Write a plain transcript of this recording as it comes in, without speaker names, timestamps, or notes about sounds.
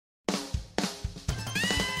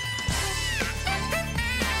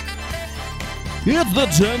It's the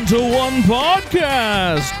 10 to 1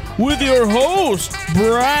 podcast with your host,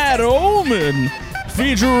 Brad Oman,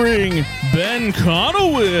 featuring Ben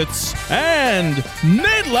Conowitz and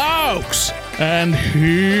Nate Laux. And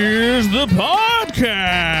here's the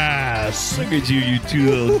podcast. Look at you two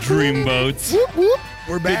little dreamboats. Whoop, whoop.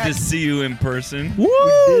 We're Good back. to see you in person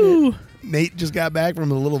Woo! Nate just got back from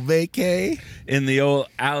a little vacay. in the old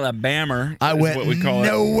Alabama. I is went what we call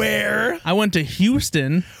nowhere. I went to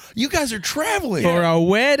Houston You guys are traveling. for a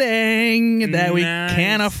wedding that we Nice.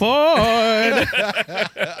 can't afford.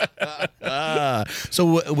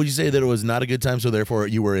 So would you say that it was not a good time, so therefore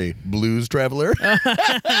you were a blues traveler? Because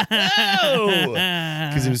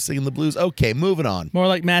he was singing the blues. Okay, moving on. More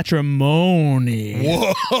like matrimony.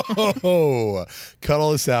 Whoa. Cut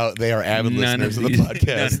all this out. They are avid listeners of the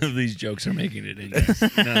podcast. None of these jokes are making it in. Guys.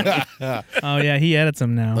 None of them. Oh, yeah, he edits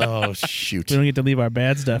them now. Oh, shoot. We don't get to leave our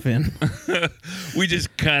bad stuff in. We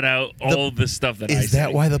just cut out all the stuff that I Is that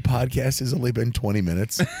say. why the podcast has only been 20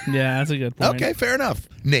 minutes? Yeah, that's a good point. Okay, fair enough.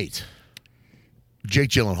 Nate, Jake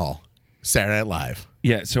Gyllenhaal, Saturday Night Live.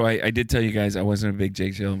 Yeah, so I did tell you guys I wasn't a big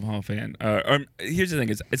Jake Gyllenhaal fan. Here's the thing: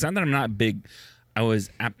 it's not that I'm not big. I was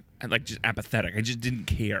just apathetic. I just didn't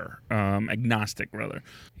care. Agnostic, rather.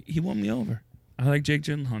 He won me over. I like Jake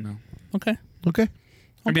Gyllenhaal now. Okay. Okay.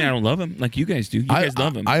 I mean, I don't love him like you guys do. You guys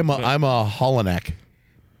love him. I'm but- a Holoneck.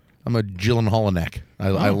 I'm a Gyllenhaal-neck.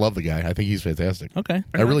 I love the guy. I think he's fantastic. Okay.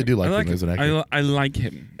 I really do like I him as an actor. him. I like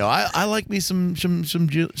him. No, I like me some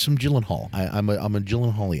Gyllenhaal. I'm a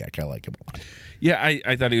Gyllenhaaliac. I like him a lot. Yeah,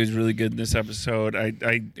 I thought he was really good in this episode.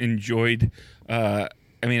 I enjoyed. I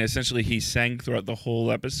mean, essentially, he sang throughout the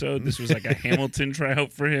whole episode. This was like a Hamilton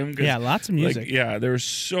tryout for him. 'cause, Yeah, lots of music. Like, yeah, there was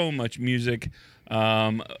so much music,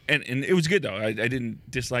 and it was good though. I didn't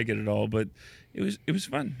dislike it at all, but it was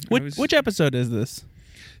fun. Which episode is this?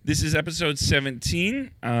 This is episode 17,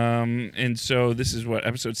 and so this is what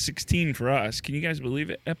episode 16 for us. Can you guys believe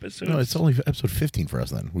it? Episode? No, it's only episode 15 for us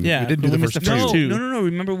then. We Yeah, didn't do we the missed first the first two. two. No.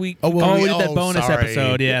 Remember we? Oh, well, we did that bonus sorry.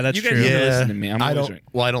 episode. Yeah, that's You guys true. never Yeah, listen to me. I'm I always don't. right.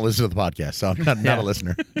 Well, I don't listen to the podcast, so I'm not Yeah. a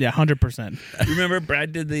listener. Yeah, 100%. Remember,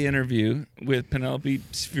 Brad did the interview with Penelope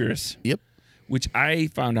Spheris. Yep. Which I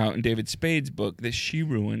found out in David Spade's book that she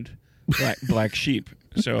ruined Black Sheep.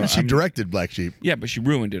 So She directed Black Sheep. Yeah, but she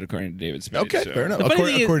ruined it according to David Spade. Okay, so. fair enough. The funny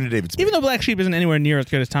thing is, According to David Smith. Even though Black Sheep isn't anywhere near as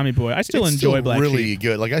good as Tommy Boy, I still It's enjoy still Black really Sheep.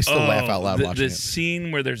 good. Like, I still laugh out loud the, watching the it.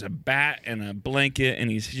 scene where there's a bat and a blanket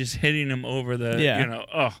and he's just hitting him over the, Yeah.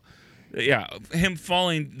 him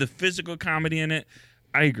falling, the physical comedy in it.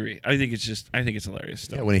 I agree. I think it's hilarious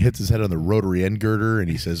stuff. Yeah, when he hits his head on the rotary end girder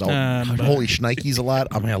and he says, holy shnikes a lot.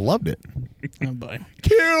 I mean, I loved it. Oh, boy.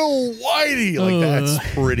 Kill Whitey. Like,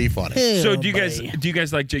 that's pretty funny. So do you guys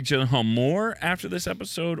like Jake Gyllenhaal more after this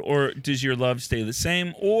episode, or does your love stay the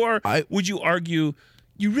same, or would you argue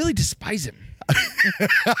you really despise him?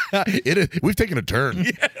 We've taken a turn.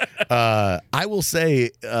 I will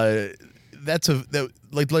say we're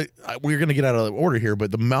going to get out of order here,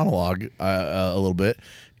 but the monologue a little bit.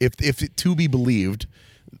 If to be believed,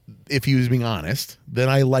 if he was being honest, then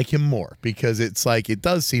I like him more because it's like it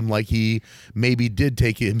does seem like he maybe did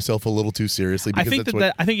take himself a little too seriously. I think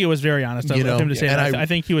I think it was very honest of him to say that. I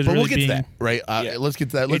think he was but really we'll get being... to that, right? Let's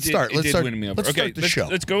get to that. Let's start. Let's start the show.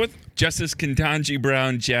 Let's go with Justice Ketanji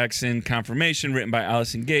Brown Jackson confirmation, written by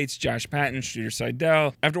Allison Gates, Josh Patton, Streeter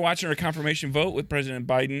Seidel. After watching her confirmation vote with President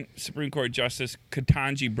Biden, Supreme Court Justice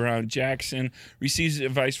Ketanji Brown Jackson receives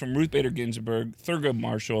advice from Ruth Bader Ginsburg, Thurgood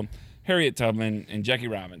Marshall, Harriet Tubman, and Jackie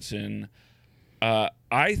Robinson.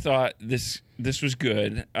 I thought this was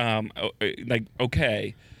good.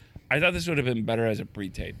 Okay. I thought this would have been better as a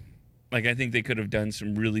pre-tape. Like, I think they could have done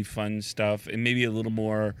some really fun stuff and maybe a little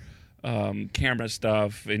more camera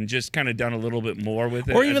stuff and just kind of done a little bit more with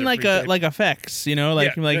it. Or even like effects,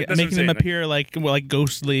 like making them appear like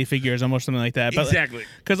ghostly figures, almost something like that. But exactly.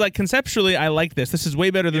 Because like conceptually, I like this. This is way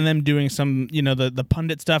better than them doing some, the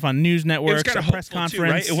pundit stuff on news networks, it was a press conference. Too,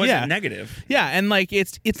 right? It wasn't negative. Yeah, and like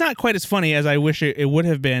it's not quite as funny as I wish it would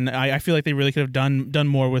have been. I feel like they really could have done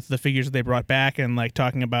more with the figures that they brought back and like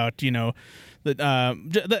talking about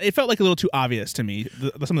it felt like a little too obvious to me,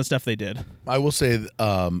 some of the stuff they did. I will say,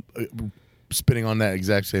 spinning on that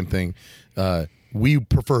exact same thing, we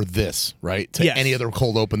prefer this, right, to any other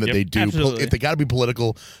cold open that they do. Absolutely. If they got to be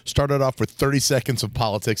political, start it off with 30 seconds of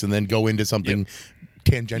politics and then go into something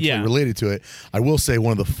tangentially related to it. I will say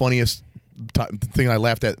one of the funniest the thing I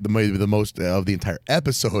laughed at the most of the entire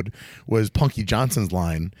episode was Punky Johnson's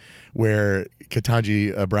line, where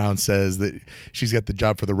Ketanji Brown says that she's got the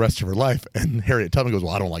job for the rest of her life, and Harriet Tubman goes,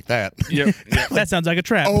 "Well, I don't like that." Yep. That sounds like a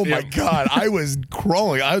trap. Oh my God, I was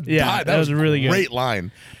crawling. I Yeah, died. that was a really great good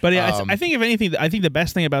line. But yeah, I think if anything, I think the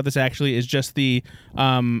best thing about this actually is just the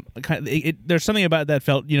there's something about that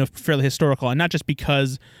felt fairly historical, and not just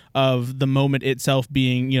because of the moment itself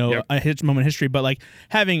being Yep. a moment in history, but like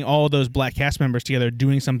having all those black cast members together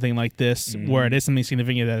doing something like this where it is something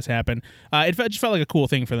significant that has happened. Just felt like a cool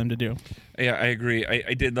thing for them to do. Yeah, I agree.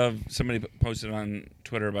 I did love, somebody posted on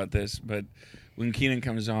Twitter about this, but when Keenan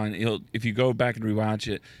comes on, if you go back and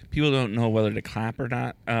rewatch it, people don't know whether to clap or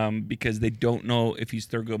not because they don't know if he's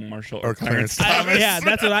Thurgood Marshall or Clarence Thomas. Yeah,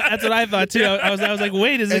 that's what I thought too. I was like,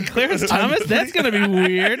 wait, is it Clarence Thomas? That's gonna be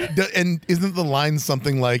weird. And isn't the line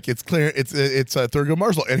something like it's Thurgood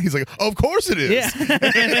Marshall? And he's like, "Of course it is."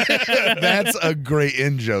 Yeah. That's a great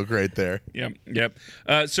in joke right there. Yep.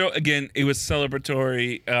 So again, it was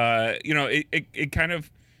celebratory. It kind of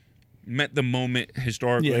met the moment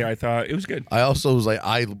historically. Yeah. I thought it was good. I also was like,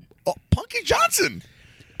 Punky Johnson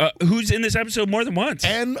Who's in this episode more than once.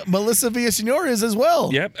 and Melissa Villaseñor is as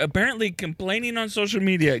well. Yep. Apparently, complaining on social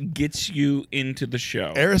media gets you into the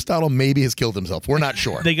show. Aristotle maybe has killed himself. We're not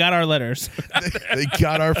sure. They got our letters. They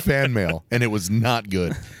got our fan mail, and it was not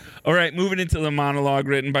good. All right, moving into the monologue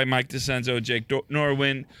written by Mike DeCenzo, Jake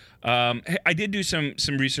Norwin. I did do some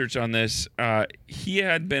research on this. He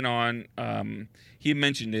had been on. He had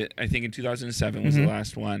mentioned it. I think in 2007 was the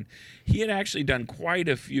last one. He had actually done quite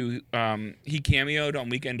a few. He cameoed on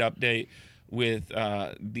Weekend Update with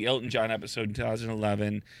the Elton John episode in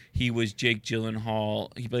 2011. He was Jake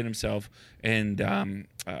Gyllenhaal. He played himself, and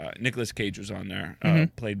Nicolas Cage was on there,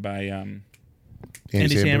 played by.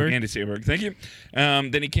 Andy Samberg. Andy Samberg, thank you.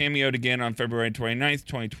 Then he cameoed again on February 29th,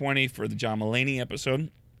 2020 for the John Mulaney episode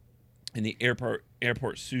in the airport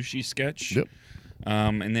sushi sketch. Yep.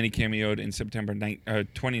 And then he cameoed in September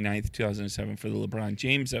 29th, 2007 for the LeBron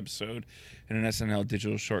James episode in an SNL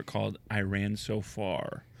digital short called I Ran So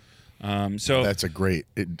Far. So That's a great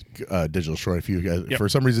digital short. If you guys, Yep. for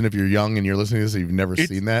some reason, if you're young and you're listening to this, and you've never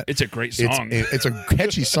seen that. It's a great song. It's a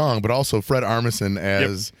catchy song, but also Fred Armisen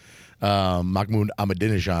as Mahmoud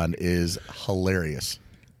Ahmadinejad is hilarious.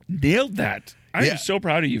 Nailed that. I Yeah. am so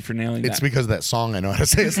proud of you for nailing It's that. because of that song I know how to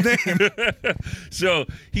say his name. So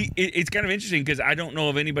it's kind of interesting because I don't know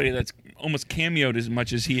of anybody that's almost cameoed as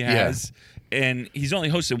much as he has. And he's only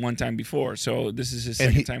hosted one time before, so this is his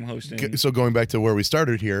second time hosting. So going back to where we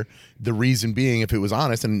started here, the reason being, if it was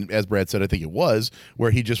honest, and as Brad said, I think it was,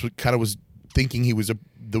 where he just kind of was thinking he was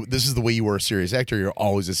this is the way you were a serious actor. You're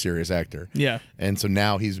always a serious actor. Yeah. And so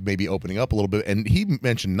now he's maybe opening up a little bit. And he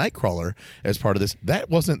mentioned Nightcrawler as part of this. That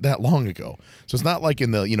wasn't that long ago. So it's not like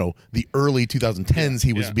in the the early 2010s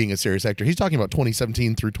he was being a serious actor. He's talking about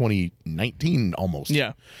 2017 through 2019 almost.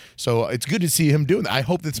 Yeah. So it's good to see him doing that. I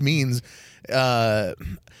hope this means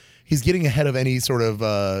he's getting ahead of any sort of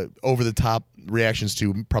over-the-top reactions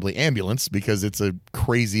to probably Ambulance, because it's a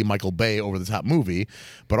crazy Michael Bay over-the-top movie.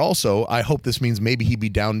 But also, I hope this means maybe he'd be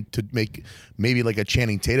down to make maybe like a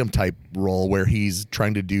Channing Tatum type role where he's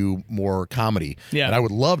trying to do more comedy. Yeah. And I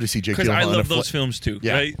would love to see Jake Because Gyllenhaal I in a love those films too,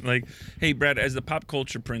 Yeah. right? Like, hey, Brad, as the pop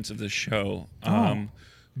culture prince of the show,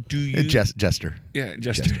 do you... Jester. Yeah,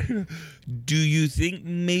 Jester. Do you think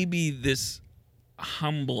maybe this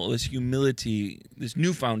humility, this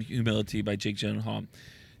newfound humility by Jake Gyllenhaal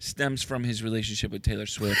stems from his relationship with Taylor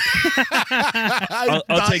Swift?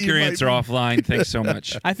 I'll take your answer offline. Thanks so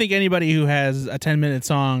much. I think anybody who has a 10-minute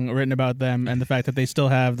song written about them and the fact that they still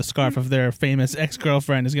have the scarf of their famous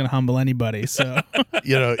ex-girlfriend is going to humble anybody. So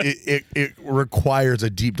It requires a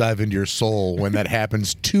deep dive into your soul when that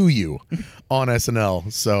happens to you on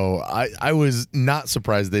SNL. So I was not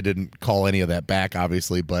surprised they didn't call any of that back,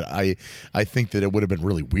 obviously, but I think that it would have been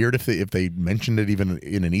really weird if they mentioned it even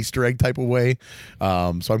in an Easter egg type of way.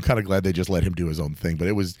 So I'm kind of glad they just let him do his own thing. But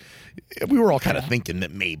we were all kind of thinking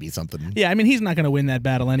that maybe something. yeah, I mean, he's not going to win that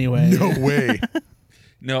battle anyway. No way.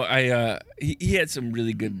 No, he had some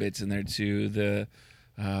really good bits in there too. The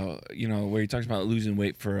where he talks about losing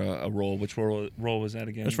weight for a role. Which role was that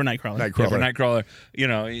again? It was for Nightcrawler. Yeah, for Nightcrawler. You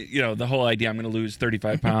know the whole idea. I'm going to lose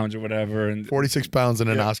 35 pounds or whatever, and 46 pounds in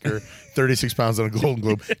an Oscar, 36 pounds in a Golden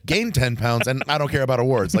Globe, gain 10 pounds, and I don't care about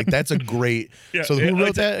awards. Like, that's a great. So who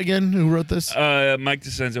wrote that again? Who wrote this? Mike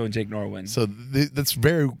DeCenzo and Jake Norwin. So that's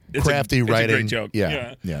very crafty writing. It's a great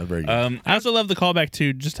joke. Yeah, very good. I also love the callback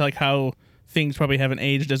to just like how things probably haven't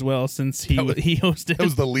aged as well since he hosted. That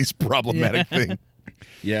was the least problematic thing.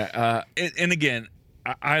 Yeah, and again,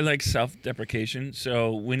 I like self-deprecation.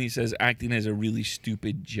 So when he says acting is a really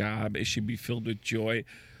stupid job, it should be filled with joy.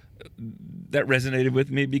 That resonated with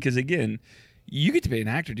me because, again, you get to be an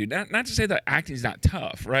actor, dude. Not to say that acting is not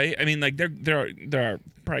tough, right? I mean, like there are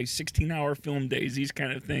probably 16-hour film days, these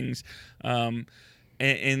kind of things. And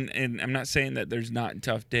I'm not saying that there's not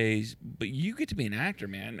tough days, but you get to be an actor,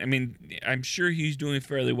 man. I mean, I'm sure he's doing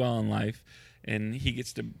fairly well in life, and he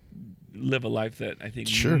gets to live a life that I think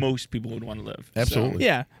most people would want to live. Absolutely. So,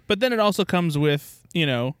 Yeah, but then it also comes with,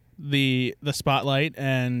 the spotlight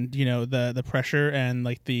and the pressure and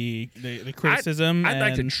like the criticism. I'd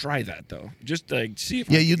like to and- try that though, just to like see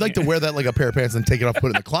if Yeah, you'd like to wear that like a pair of pants and take it off, put it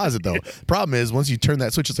in the closet though. Problem is, once you turn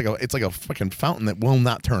that switch, it's like a fucking fountain that will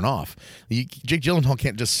not turn off. Jake Gyllenhaal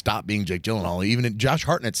can't just stop being Jake Gyllenhaal. Even Josh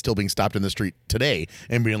Hartnett's still being stopped in the street today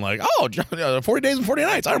and being like, "Oh, 40 Days and 40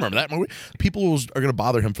 Nights. I remember that movie." People are going to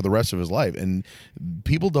bother him for the rest of his life, and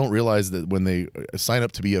people don't realize that when they sign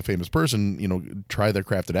up to be a famous person, try their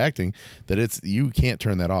craft at acting, that you can't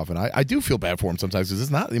turn that off. And I do feel bad for him sometimes because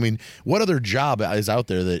it's not. I mean, what other job is out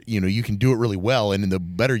there that you can do it really well, and the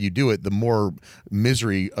better you do it, the more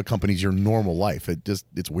misery accompanies your normal life.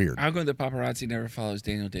 It's weird. How come the paparazzi never follows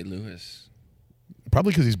Daniel Day-Lewis?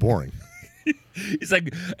 Probably because he's boring. He's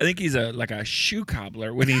like, I think he's like a shoe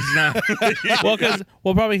cobbler when he's not.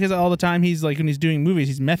 Probably because all the time he's like when he's doing movies,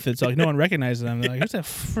 he's method, so like no one recognizes him. They're like, who's that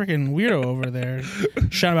freaking weirdo over there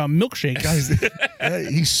shouting about milkshake?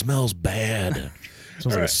 He smells bad.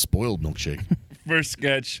 Smells like a spoiled milkshake. First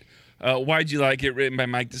sketch. Why'd You Like It? Written by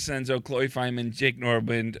Mike DeCenzo, Chloe Fineman, Jake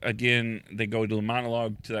Norbind. Again, they go to a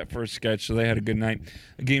monologue to that first sketch, so they had a good night.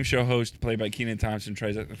 A game show host, played by Kenan Thompson,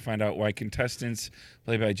 tries to find out why contestants,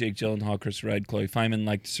 played by Jake Gyllenhaal, Chris Redd, Chloe Fineman,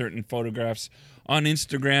 liked certain photographs on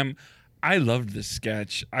Instagram. I loved this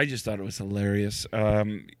sketch. I just thought it was hilarious.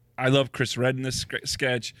 I love Chris Redd in this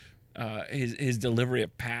sketch. His delivery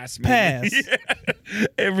of pass. Pass. Yeah.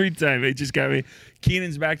 Every time. It just got me.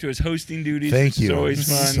 Keenan's back to his hosting duties. Thank you. It's always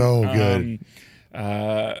fun. So good.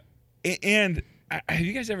 And have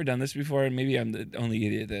you guys ever done this before? And maybe I'm the only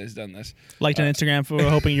idiot that has done this. Liked an Instagram for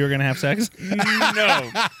hoping you were gonna have sex.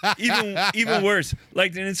 No, even worse.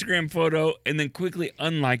 Liked an Instagram photo and then quickly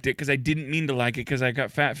unliked it because I didn't mean to like it because I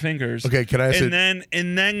got fat fingers. Okay, can I ask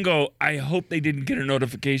and then go, I hope they didn't get a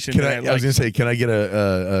notification. I was gonna say, can I get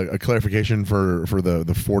a clarification for the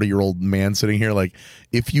 40-year-old man sitting here? Like,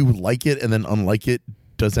 if you like it and then unlike it,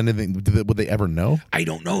 does anything? Would they ever know? I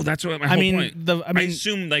don't know. That's what my whole point. I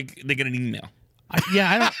assume like they get an email. I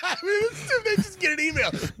don't. They just get an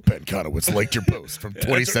email. Ben Conowitz liked your post from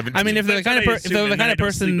 2017. I mean, if they're the kind of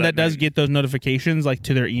person that does get those notifications like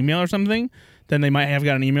to their email or something, then they might have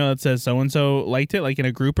got an email that says so and so liked it, like in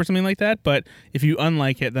a group or something like that. But if you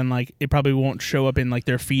unlike it, then like it probably won't show up in like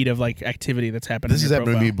their feed of like activity that's happening. This has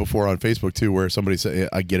happened to me before on Facebook too, where somebody say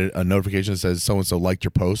I get a notification that says so and so liked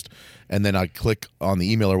your post, and then I click on the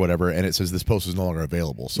email or whatever, and it says this post is no longer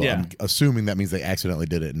available. So I'm assuming that means they accidentally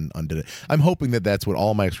did it and undid it. I'm hoping that that's what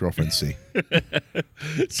all my ex-girlfriends see.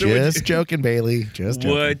 So just joking, Bailey. Just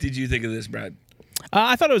joking. What did you think of this, Brad?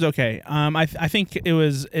 I thought it was okay. I think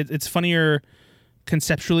it's funnier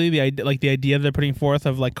conceptually, the idea they're putting forth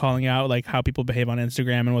of like calling out like how people behave on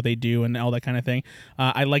Instagram and what they do and all that kind of thing.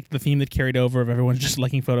 I liked the theme that carried over of everyone's just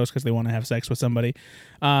liking photos because they want to have sex with somebody.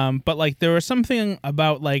 But like there was something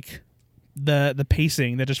about like the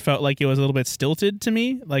pacing that just felt like it was a little bit stilted to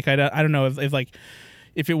me. Like I don't know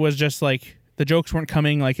if it was just like the jokes weren't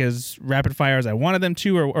coming like as rapid fire as I wanted them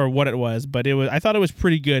to or what it was, but I thought it was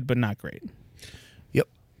pretty good but not great. Yep,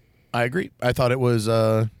 I agree. I thought it was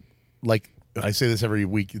like I say this every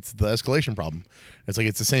week. It's the escalation problem. It's like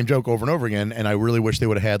it's the same joke over and over again, and I really wish they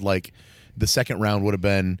would have had like the second round would have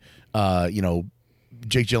been,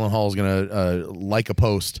 Jake Gyllenhaal is gonna like a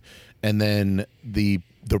post, and then the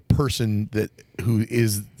person who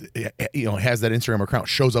is has that Instagram account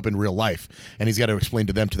shows up in real life, and he's got to explain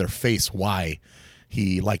to them to their face why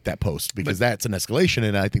he liked that post because that's an escalation,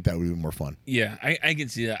 and I think that would be more fun. Yeah, I can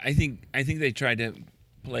see that. I think they tried to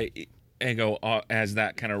play Ego as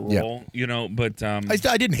that kind of role, but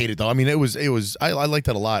I didn't hate it though. I mean, it was I liked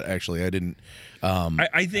that a lot actually. I didn't.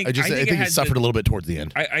 I think it suffered a little bit towards the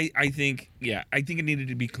end. I think it needed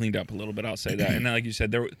to be cleaned up a little bit. I'll say that. And then, like you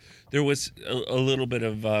said, there was a little bit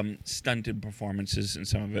of stunted performances in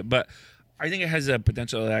some of it, but I think it has a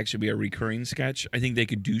potential to actually be a recurring sketch. I think they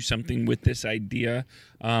could do something with this idea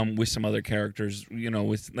with some other characters,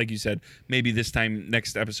 with, like you said, maybe this time,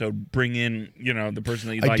 next episode, bring in, the person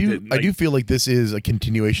that you liked. I do feel like this is a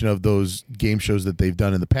continuation of those game shows that they've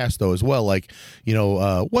done in the past, though, as well. Like,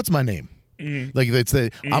 what's my name? Like it's I'm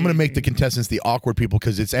going to make the contestants the awkward people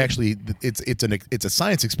because it's actually it's a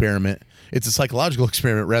science experiment. It's a psychological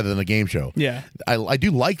experiment rather than a game show. Yeah. I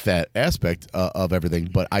do like that aspect of everything,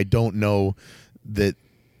 but I don't know that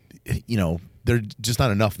there's just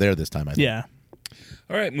not enough there this time. I think. Yeah.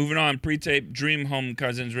 All right, moving on. Pre-tape, Dream Home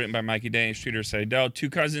Cousins, written by Mikey Day and Streeter Seidel. Two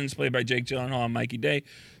cousins, played by Jake Gyllenhaal and Mikey Day.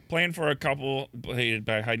 Playing for a couple, played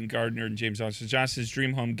by Hayden Gardner and James Austin Johnson's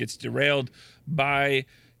dream home gets derailed by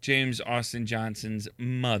James Austin Johnson's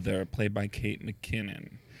mother, played by Kate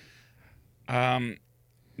McKinnon.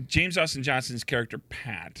 James Austin Johnson's character,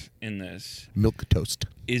 Pat, in this Milk toast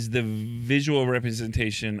is the visual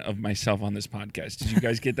representation of myself on this podcast. Did you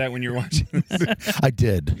guys get that when you were watching this? I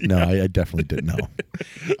did. No, I definitely didn't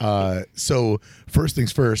know. So first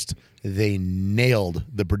things first, they nailed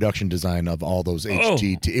the production design of all those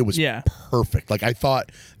HGT. It was perfect. Like I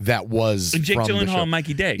thought that was and Jake from the Gyllenhaal show. and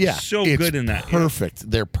Mikey Day. Yeah, so it's good in that. Perfect.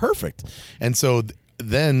 They're perfect. And so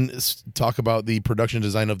then talk about the production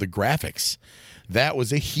design of the graphics. That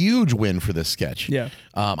was a huge win for this sketch. Yeah.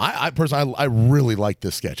 I personally, I really liked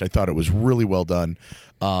this sketch. I thought it was really well done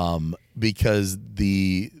because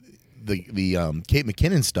the Kate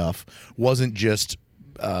McKinnon stuff wasn't just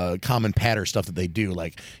common patter stuff that they do.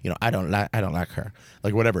 Like, I don't like her.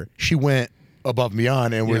 Like whatever. She went above and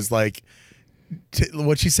beyond and was like,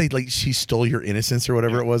 what'd she say? Like she stole your innocence or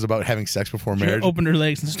whatever it was about having sex before marriage. She opened her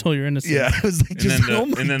legs and stole your innocence. Yeah, it was like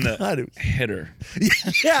the hitter.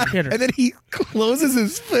 Yeah, Hit her. and then he closes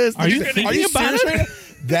his fist. Are you thinking about serious it?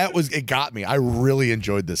 right now? It got me. I really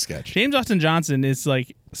enjoyed this sketch. James Austin Johnson is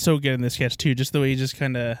like so good in this sketch too. Just the way he just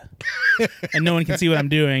kind of, and no one can see what I'm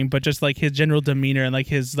doing, but just like his general demeanor and like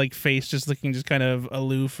his like face, just looking just kind of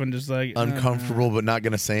aloof and just like Uncomfortable, but not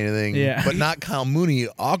gonna say anything. Yeah. But not Kyle Mooney,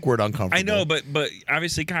 awkward, uncomfortable. I know, but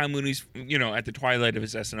obviously Kyle Mooney's at the twilight of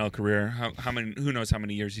his SNL career. How many? Who knows how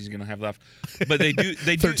many years he's gonna have left? But they do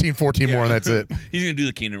 13, 14 more, and that's it. He's gonna do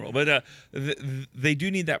the Keenan role, but they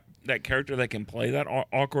do need that character that can play that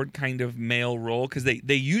awkward kind of male role because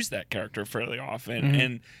they use that character fairly often,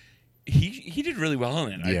 and he did really well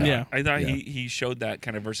in it. I thought he showed that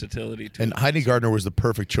kind of versatility too. And Heidi Gardner was the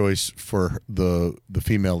perfect choice for the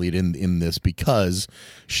female lead in this because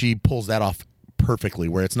she pulls that off perfectly.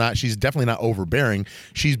 Where she's definitely not overbearing.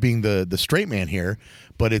 She's being the straight man here,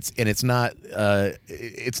 but it's not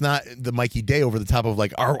the Mikey Day over the top of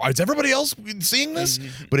like, is everybody else seeing this?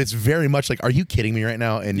 But it's very much like, are you kidding me right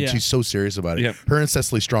now? And she's so serious about it. Yep. Her and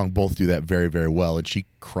Cecily Strong both do that very, very well, and she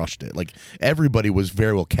crushed it. Like everybody was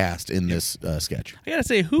very well cast in this sketch. I gotta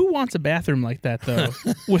say, who wants a bathroom like that though,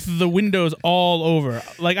 with the windows all over?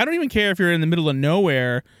 Like, I don't even care if you're in the middle of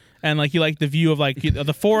nowhere and like you like the view of like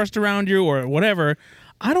the forest around you or whatever.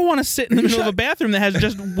 I don't want to sit in the middle of a bathroom that has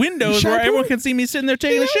just windows where everyone can see me sitting there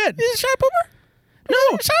taking a shit. Is it shy pooper?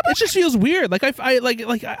 No, it just feels weird. Like I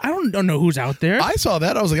don't know who's out there. I saw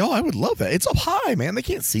that. I was like, oh, I would love that. It's up high, man. They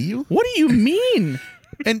can't see you. What do you mean?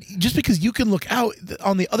 And just because you can look out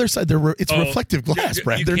on the other side, it's reflective glass,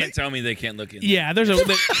 Brad. You can't tell me they can't look in. Yeah,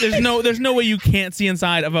 there's no way you can't see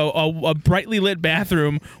inside of a brightly lit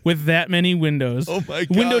bathroom with that many windows. Oh my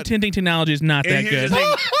God. Window tinting technology is not that good.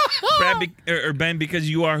 Brad or Ben, because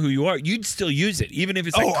you are who you are, you'd still use it, even if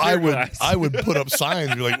it's like clear glass. I would put up signs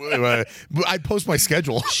and be like, wait. I'd post my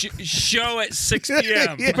schedule. Show at 6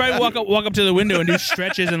 p.m. He'd probably walk up to the window and do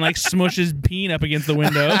stretches and like smush his peen up against the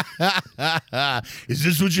window. Is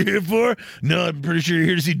this what you're here for? No, I'm pretty sure you're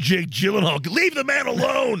here to see Jake Gyllenhaal. Leave the man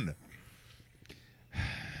alone.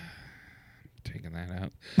 Taking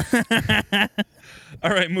that out. All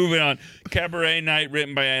right, moving on. Cabaret Night,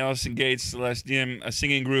 written by Allison Gates, Celeste Diem, a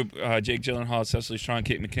singing group. Jake Gyllenhaal, Cecily Strong,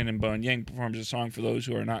 Kate McKinnon, Bowen Yang performs a song for those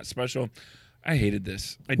who are not special. I hated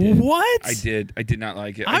this. I did. What? I did. I did not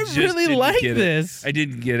like it. I just really didn't like get this. It. I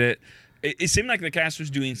didn't get it. It seemed like the cast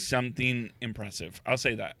was doing something impressive. I'll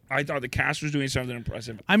say that. I thought the cast was doing something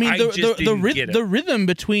impressive. I mean, the the rhythm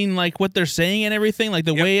between like what they're saying and everything, like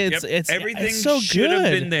the way it's everything it's so should have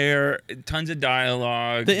good. been there. Tons of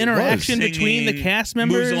dialogue. The interaction singing, between the cast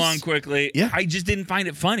members moves along quickly. Yeah. I just didn't find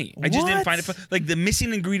it funny. I just didn't find it funny. Like the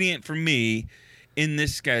missing ingredient for me in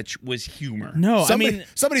this sketch was humor. No,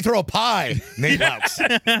 somebody throw a pie. Nate Laux.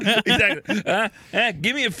 Exactly.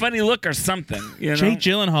 Give me a funny look or something. You know? Jake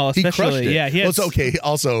Gyllenhaal, He crushed especially. it. Yeah, he Well, has, it's okay.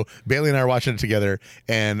 Also, Bailey and I are watching it together,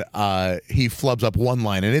 and he flubs up one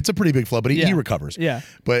line, and it's a pretty big flub, but he recovers. Yeah.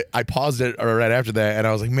 But I paused it right after that, and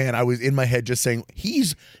I was like, man, I was in my head just saying,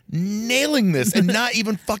 he's nailing this and not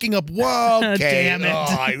even fucking up. Whoa, okay. Damn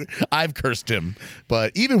it. I've cursed him.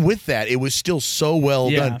 But even with that, it was still so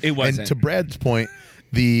well done. it wasn't. And to Brad's point,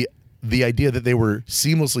 the the idea that they were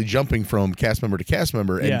seamlessly jumping from cast member to cast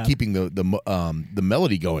member and Yeah. keeping the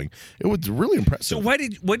melody going, it was really impressive. So what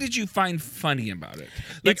did you find funny about it?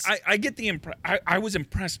 Like I get the I was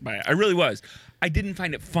impressed by it. I really was. I didn't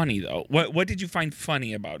find it funny though. What did you find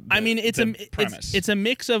funny about? The premise. It's a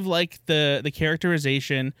mix of like the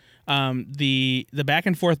characterization, the back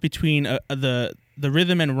and forth between the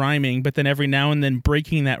rhythm and rhyming, but then every now and then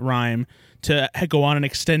breaking that rhyme to go on an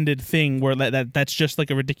extended thing where that's just like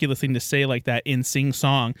a ridiculous thing to say like that in sing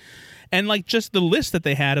song, and like just the list that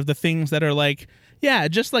they had of the things that are like, yeah,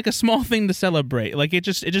 just like a small thing to celebrate. Like it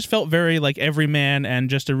just felt very like everyman and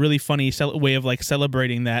just a really funny way of like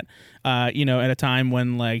celebrating that, at a time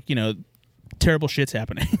when like terrible shit's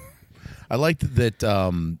happening. I liked that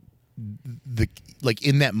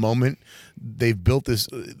in that moment they've built this.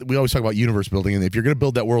 We always talk about universe building, and if you're going to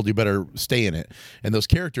build that world, you better stay in it. And those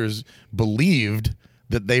characters believed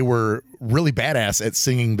that they were really badass at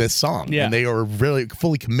singing this song, Yeah. and they are really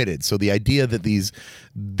fully committed. So the idea that these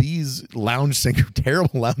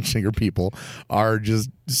terrible lounge singer people are just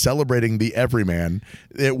celebrating the everyman,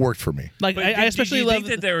 it worked for me. Like But I especially love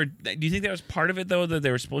that they were. Do you think that was part of it though? That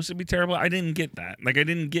they were supposed to be terrible? I didn't get that. Like that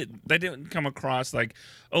didn't come across like,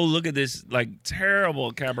 oh, look at this like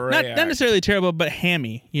terrible cabaret. not act. necessarily terrible, but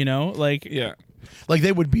hammy. Like Yeah. Like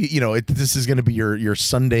they would be, this is going to be your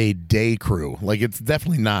Sunday day crew. Like it's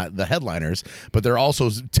definitely not the headliners, but they're also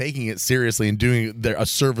taking it seriously and doing a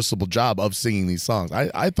serviceable job of singing these songs.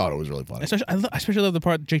 I thought it was really funny. I especially love the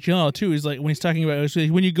part Jake Gyllenhaal too. Is like when he's talking about it's like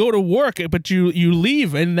when you go to work, but you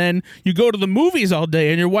leave and then you go to the movies all day,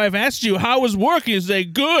 and your wife asks you how was work, and you say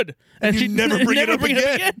good, and you she never bring it up bring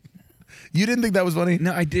again. You didn't think that was funny?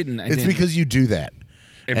 No, I didn't. It's because you do that.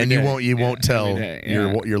 Every and day. you won't tell every day,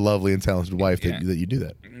 yeah. your lovely and talented wife that, Yeah. that you do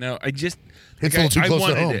that. No, I just It's a little too I close to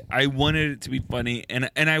wanted home. it. I wanted it to be funny, and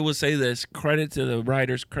I will say this: credit to the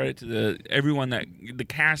writers, credit to everyone that the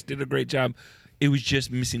cast did a great job. It was just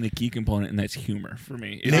missing the key component, and that's humor for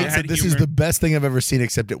me. If it Nate had said this humor- is the best thing I've ever seen,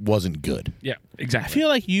 except it wasn't good. yeah, I exactly. feel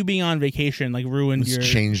like you being on vacation like ruined It's your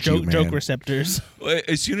changed you, joke man. receptors.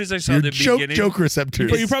 As soon as I saw Your the beginning, joke receptors.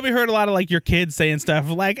 But you probably heard a lot of like your kids saying stuff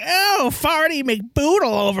like, "Oh, farty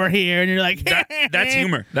McBoodle over here," and you're like, that's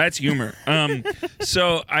humor. That's humor.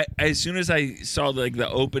 So as soon as I saw like the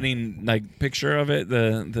opening like picture of it,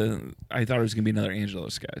 I thought it was gonna be another Angelo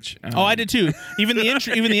sketch. Oh, I did too. Even the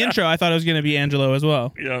intro, I thought it was going to be Angelo as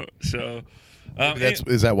well. Yeah. So.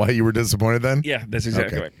 Is that why you were disappointed then? Yeah, that's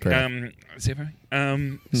exactly Okay, fair right. Say it for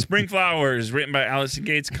me. Spring Flowers, written by Allison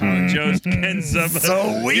Gates, Colin Jost, Ken Zuba.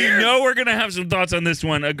 So weird. You know we're gonna have some thoughts on this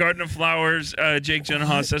one. A Garden of Flowers, Jake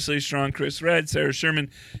Gyllenhaal, Cecily Strong, Chris Redd, Sarah Sherman.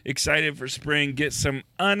 Excited for spring. Get some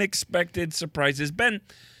unexpected surprises. Ben,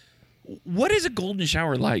 what is a golden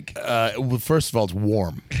shower like? Well, first of all, it's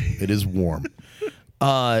warm. It is warm.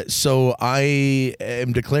 So I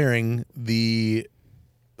am declaring the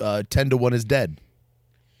 10-1 is dead.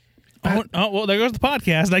 Oh, well, there goes the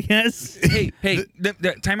podcast, I guess. Hey,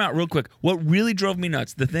 time out real quick. What really drove me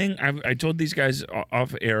nuts, the thing I told these guys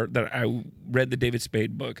off air that I read the David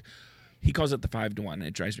Spade book. He calls it the 5-1.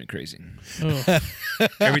 It drives me crazy.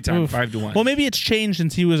 Every time, 5-1. Well, maybe it's changed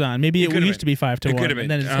since he was on. Maybe it could've used to be 5-1. It could've been. And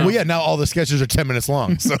then it's Well, Well, yeah, now all the sketches are 10 minutes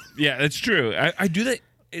long. So Yeah, that's true. I do that.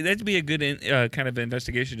 That'd be a good kind of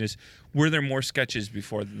investigation. Is were there more sketches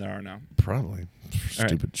before than there are now? probably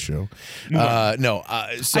stupid show. Move on. No,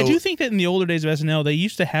 so I do think that in the older days of SNL, they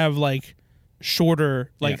used to have like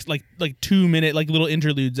shorter, like 2-minute, like little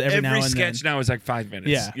interludes every now and sketch then. now is like 5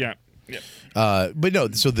 minutes. Yeah. but no,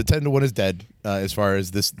 so the 10-1 is dead as far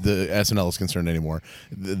as the SNL is concerned anymore.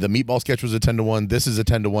 The meatball sketch was a 10-1. This is a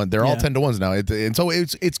 10-1. They're all 10-1s now, and so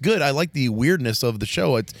it's good. I like the weirdness of the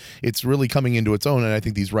show. It's really coming into its own, and I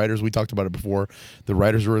think these writers, we talked about it before. The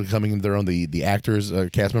writers are really coming into their own. The actors,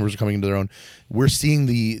 cast members are coming into their own. We're seeing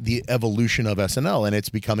the evolution of SNL, and it's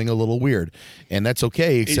becoming a little weird, and that's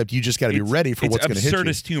okay. Except you just got to be ready for what's going to hit you.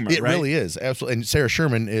 Absurdist humor. It right? really is, absolutely. And Sarah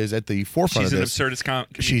Sherman is at the forefront She's of an this. absurdist comedian.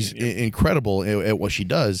 She's yeah. incredible at what she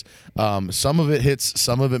does. Some of it hits,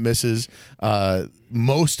 some of it misses.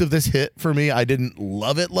 Most of this hit for me. I didn't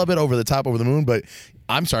love it over the top, over the moon, but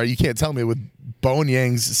I'm sorry, you can't tell me with Bowen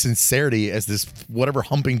Yang's sincerity as this whatever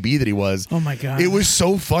humping bee that he was. Oh my God. It was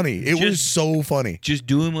so funny. It was so funny. Just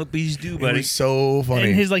doing what bees do, It buddy. was so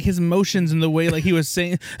funny. And his emotions and the way like he was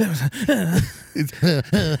saying,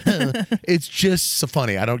 It's just so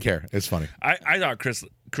funny. I don't care. It's funny. I thought Chris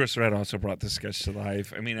Chris Red also brought the sketch to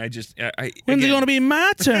life. I mean, When's it again, going to be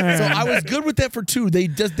my turn? So I was good with that for 2. They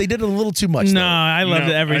did it a little too much. No, though. I loved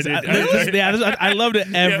it every I time. did. I loved it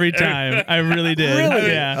every time. I really did. Really?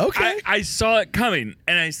 Yeah. Okay. I saw it coming,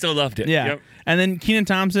 and I still loved it. Yeah. Yep. And then Kenan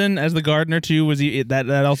Thompson as the gardener too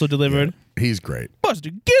that also delivered. He's great.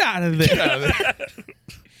 Buster, get out of there.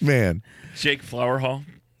 Man. Jake Flowerhall.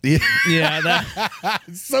 Yeah. Yeah, that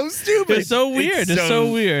So stupid. it's so weird. It's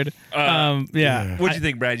so weird. Yeah. What'd you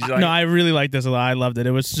think, Brad? Did you like No, it? I really liked this a lot. I loved it.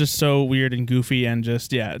 It was just so weird and goofy and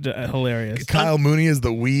just hilarious. Kyle Mooney is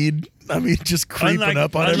the weed. I mean, just creeping Unlike-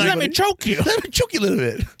 up on unlike- Let everybody. me choke you. Let me choke you a little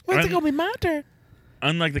bit. When's it gonna be my turn?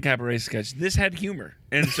 Unlike the cabaret sketch, this had humor,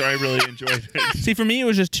 and so I really enjoyed it. See, for me, it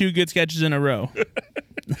was just 2 good sketches in a row.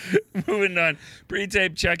 Moving on.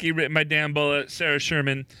 Pre-tape Chucky, written by Dan Bullitt, Sarah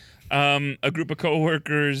Sherman. A group of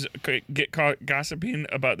coworkers get caught gossiping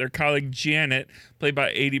about their colleague Janet, played by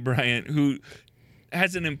Aidy Bryant, who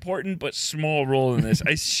has an important but small role in this.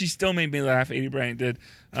 She still made me laugh. Aidy Bryant did.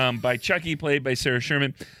 By Chucky, played by Sarah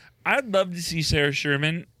Sherman. I'd love to see Sarah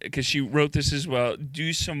Sherman, because she wrote this as well,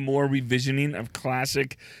 do some more revisioning of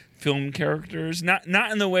classic film characters. Not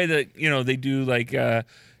in the way that they do like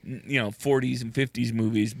 40s and 50s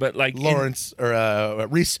movies, but like Lawrence or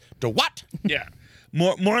Reese DeWatt. yeah,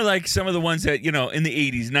 more like some of the ones that in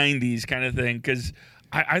the 80s, 90s kind of thing. Because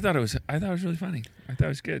I thought it was really funny. I thought it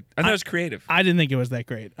was good. I thought it was creative. I didn't think it was that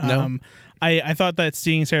great. No? I thought that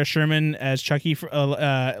seeing Sarah Sherman as Chucky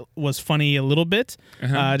was funny a little bit,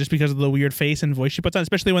 just because of the weird face and voice she puts on,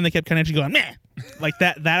 especially when they kept kind of going, meh, like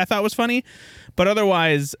that. That I thought was funny. But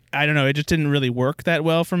otherwise, I don't know. It just didn't really work that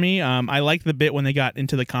well for me. I liked the bit when they got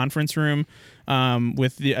into the conference room,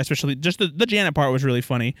 especially just the Janet part was really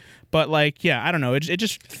funny. But like, yeah, I don't know. It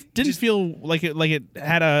just didn't feel like it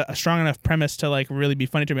had a strong enough premise to like really be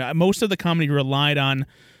funny to me. Most of the comedy relied on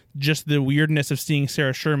just the weirdness of seeing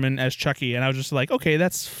Sarah Sherman as Chucky, and I was just like, okay,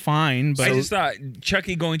 that's fine. But I just thought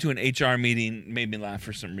Chucky going to an HR meeting made me laugh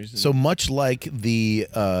for some reason. So much like the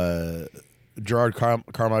Gerard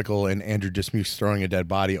Carmichael and Andrew Dismuke throwing a dead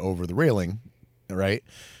body over the railing, right?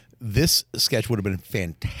 This sketch would have been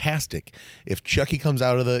fantastic if Chucky comes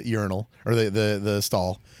out of the urinal or the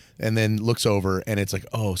stall and then looks over and it's like,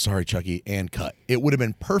 oh, sorry, Chucky, and cut. It would have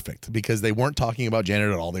been perfect because they weren't talking about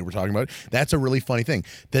Janet at all. They were talking about, that's a really funny thing.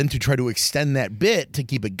 Then to try to extend that bit to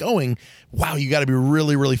keep it going, wow, you got to be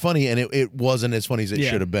really, really funny. And it wasn't as funny as it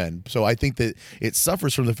should have been. So I think that it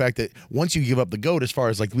suffers from the fact that once you give up the goat, as far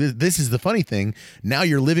as like, this is the funny thing, now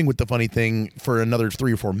you're living with the funny thing for another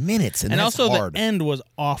 3 or 4 minutes. And that's also hard. the end was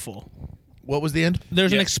awful. What was the end?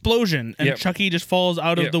 There's an Yep. explosion, and Yep. Chucky just falls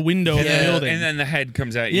out of Yep. the window of the building. and then the head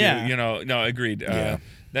comes at you. Yeah. No, agreed.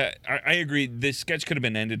 That I agree. This sketch could have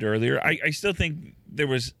been ended earlier. I still think there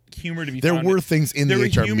was humor to be There found. were things in the There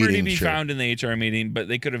HR were humor meeting, to be sure. found in the HR meeting, but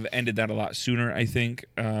they could have ended that a lot sooner. I think.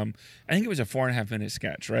 I think it was a 4.5 minute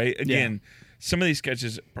sketch, right? Again, some of these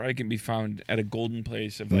sketches probably can be found at a golden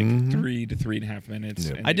place of like 3 to 3.5 minutes.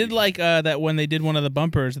 Yeah. and I did like that when they did one of the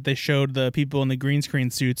bumpers that they showed the people in the green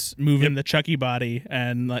screen suits moving the Chucky body,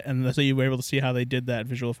 and so you were able to see how they did that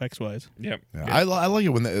visual effects wise. Yep. Yeah, I like it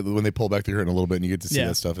when they pull back the curtain a little bit and you get to see Yeah.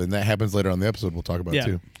 that stuff, and that happens later on in the episode. We'll talk about Yeah.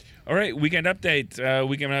 too. All right, weekend update.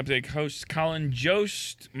 Weekend update hosts Colin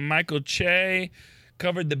Jost, Michael Che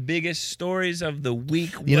covered the biggest stories of the week.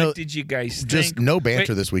 You know, what did you guys think? Just no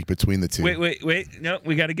banter Wait, this week between the two. Wait. No,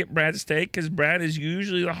 we got to get Brad's take because Brad is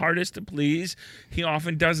usually the hardest to please. He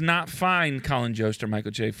often does not find Colin Jost or Michael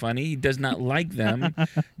Che funny. He does not like them.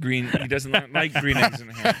 He doesn't like green eggs in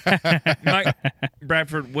the ham.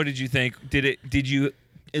 Bradford, what did you think? Did you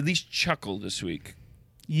at least chuckle this week?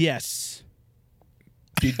 Yes.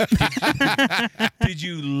 Did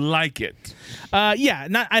you like it? Yeah.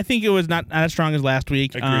 I think it was not as strong as last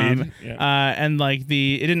week. Agreed. And like it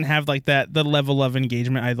didn't have like the level of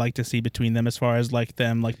engagement I'd like to see between them as far as like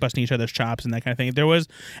them like busting each other's chops and that kind of thing. There was,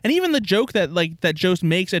 and even the joke that Jost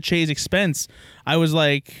makes at Che's expense, I was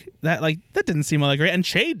like that didn't seem all that great. And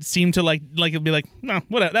Che seemed to like it'd be like, no,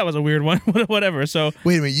 whatever, that was a weird one, whatever. So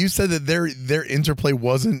Wait a minute, you said that their interplay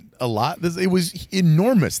wasn't a lot. It was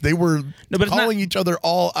enormous. They were but it's calling each other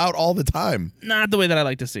all out all the time. not the way that I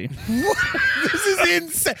like to see. This is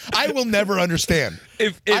insane. I will never understand.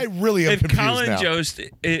 I really am if confused Colin now.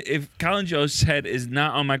 if Colin Jost's head is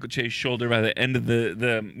not on Michael Che's shoulder by the end of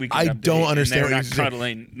the weekend, I update, don't and understand they're what not you're saying.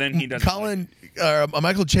 cuddling, then he doesn't.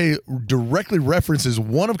 Michael Che directly references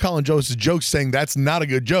one of Colin Jost's jokes, saying that's not a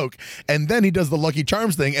good joke, and then he does the Lucky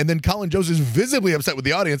Charms thing, and then Colin Jost is visibly upset with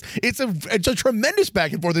the audience. It's a tremendous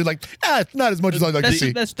back and forth. They're like, it's not as much as I'd like to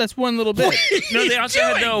see. That's one little bit. No, they also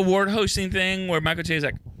had the award hosting thing where Michael Che's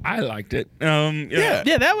like, I liked it. Yeah.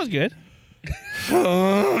 Yeah, that was good.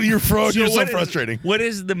 You're so what is- frustrating. What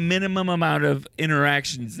is the minimum amount of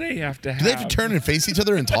interactions they have to have? Do they have to turn and face each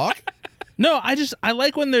other and talk? No, I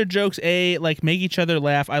like when their jokes like make each other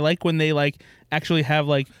laugh. I like when they like actually have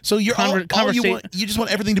like So you're all you conversa- want. You just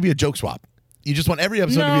want everything to be a joke swap. You just want every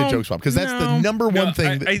episode to be a joke swap because that's the No. number one No,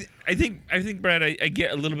 thing. I think Brad, I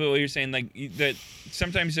get a little bit what you're saying. Like that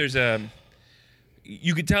sometimes there's a.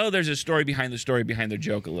 You could tell there's a story behind their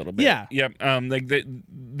joke a little bit. Yeah. Yep. Like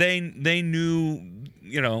they knew. They knew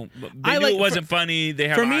like- it wasn't funny. They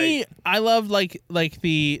have For me, I love like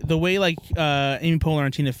the way like Amy Poehler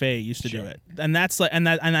and Tina Fey used to do it, and that's like and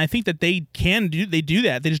I think that they do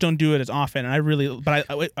that. They just don't do it as often. And I really like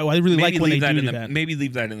when they do that. Maybe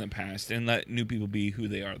leave that in the past and let new people be who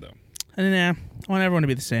they are, though. And I want everyone to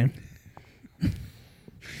be the same.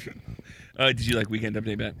 Did you like Weekend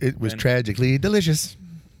Update, Ben? It was Ben? tragically delicious.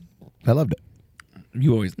 I loved it.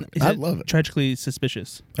 You always. Is I it love it. Tragically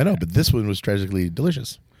suspicious. I know, but this one was tragically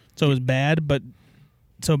delicious. So it was bad, but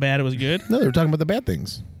so bad it was good. No, they were talking about the bad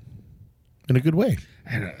things in a good way.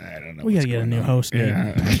 I don't know. We what's gotta get a going new on. host. Nate.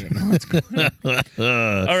 Yeah, I don't know what's going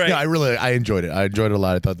on. All right. Yeah, I enjoyed it. I enjoyed it a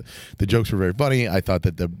lot. I thought the jokes were very funny. I thought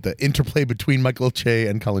that the interplay between Michael Che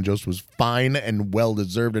and Colin Jost was fine and well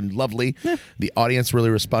deserved and lovely. The audience really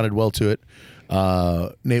responded well to it.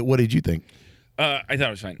 Nate, what did you think? I thought it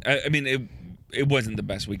was fine. I mean, it wasn't the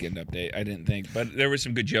best Weekend Update, I didn't think, but there were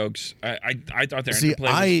some good jokes. I thought their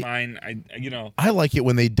interplay was fine. I like it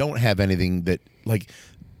when they don't have anything that like.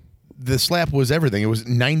 The slap was everything. It was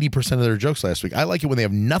 90% of their jokes last week. I like it when they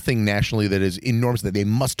have nothing nationally that is enormous that they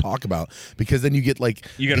must talk about because then you get like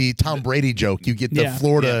the Tom Brady joke. You get the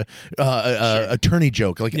Florida attorney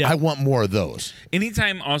joke. Like I want more of those.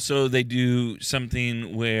 Anytime also they do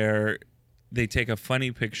something where they take a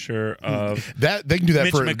funny picture of that they can do that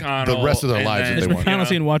Mitch for McConnell the rest of their and lives then- if they Mitch want. McConnell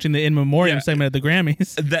seen watching the In Memoriam segment at the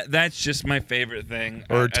Grammys. that's just my favorite thing.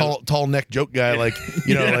 Or tall neck joke guy, like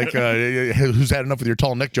who's had enough with your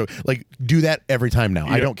tall neck joke. Like do that every time now.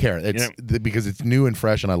 I don't care. It's because it's new and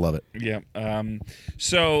fresh, and I love it. Yeah.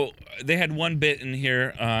 So they had one bit in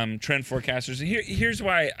here, trend forecasters, and here's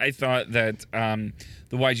why I thought that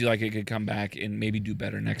the Why'd You Like It could come back and maybe do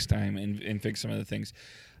better next time and fix some of the things.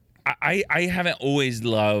 I haven't always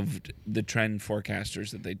loved the trend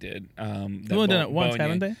forecasters that they did. They've only done it once,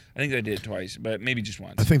 haven't they? I think they did it twice, but maybe just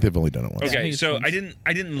once. I think they've only done it once. Okay, it's so once.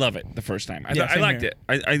 I didn't love it the first time. I same liked here.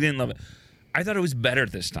 it. I didn't love it. I thought it was better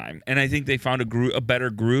this time, and I think they found a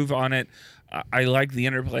better groove on it. I liked the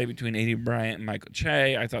interplay between Aidy Bryant and Michael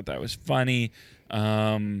Che. I thought that was funny.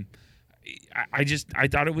 I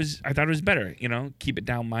thought it was better. Keep it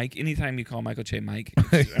down, Mike. Anytime you call Michael Che Mike.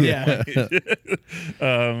 Yeah.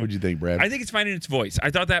 What'd you think, Brad? I think it's finding its voice. I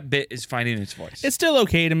thought that bit is finding its voice. It's still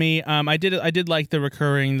okay to me. I did like the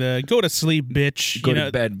recurring go to sleep, bitch. Go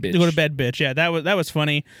to bed, bitch. Go to bed, bitch. Yeah, that was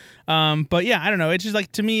funny. But yeah, I don't know. It's just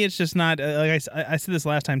like to me, it's just not like I said this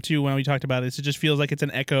last time too when we talked about this. It just feels like it's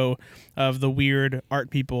an echo of the weird art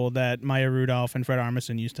people that Maya Rudolph and Fred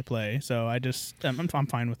Armisen used to play. So I'm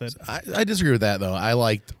fine with it. I disagree with that though.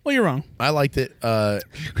 Well, you're wrong. I liked it.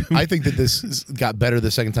 I think that this got better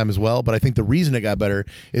the second time as well, but I think the reason it got better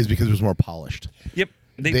is because it was more polished. Yep.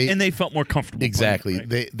 They felt more comfortable. Exactly.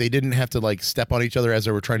 playing it, right? They didn't have to like step on each other as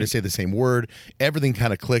they were trying to say the same word. Everything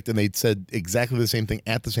kind of clicked and they said exactly the same thing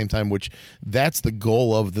at the same time, which that's the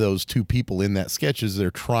goal of those two people in that sketch is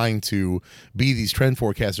they're trying to be these trend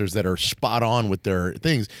forecasters that are spot on with their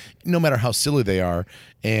things, no matter how silly they are.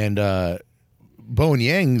 And Bowen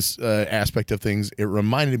Yang's aspect of things, it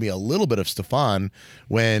reminded me a little bit of Stefan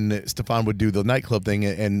when Stefan would do the nightclub thing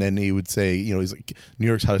and then he would say, he's like, New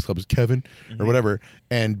York's hottest club is Kevin or whatever.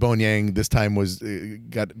 And Bowen Yang this time was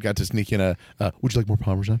got to sneak in would you like more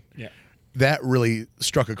Parmesan? Yeah. That really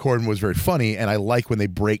struck a chord and was very funny. And I like when they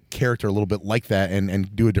break character a little bit like that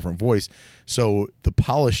and do a different voice. So the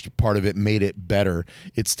polished part of it made it better.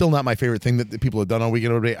 It's still not my favorite thing that the people have done on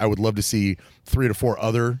Weekend Update. I would love to see 3 to 4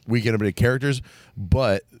 other Weekend Update characters.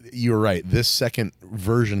 But you're right. This second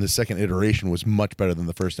version, this second iteration was much better than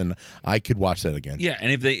the first. And I could watch that again. Yeah,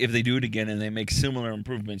 and if they do it again and they make similar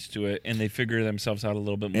improvements to it and they figure themselves out a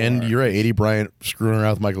little bit more. And you're right. Aidy Bryant screwing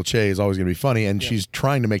around with Michael Che is always going to be funny. And she's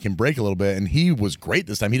trying to make him break a little bit. And he was great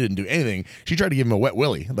this time. He didn't do anything. She tried to give him a wet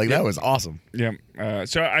willy. That was awesome. Yeah.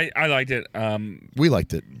 So I liked it. We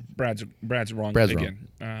liked it. Brad's wrong Brad's again.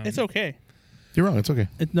 It's okay. You're wrong. It's okay.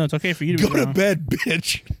 It's okay for you to Go be to wrong. bed,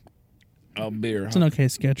 bitch. Beer. It's an okay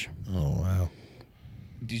sketch. Oh, wow.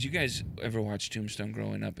 Did you guys ever watch Tombstone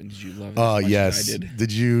growing up, and did you love it as much Yes. as I did?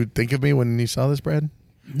 Did you think of me when you saw this, Brad?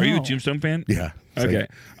 Are you a No. Tombstone fan? Yeah. It's Okay.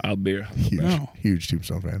 like I'll be. huge, No. huge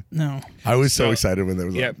Tombstone fan. No. I was so So- excited when that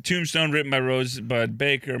was Yeah, on. Tombstone, written by Rosebud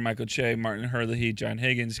Baker, Michael Che, Martin Herlihy, John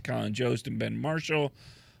Higgins, Colin Jost, and Ben Marshall.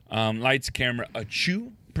 Lights, Camera,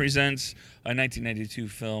 Achoo presents a 1992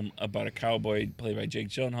 film about a cowboy played by Jake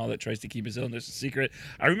Gyllenhaal that tries to keep his illness a secret.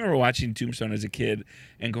 I remember watching Tombstone as a kid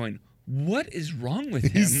and going, what is wrong with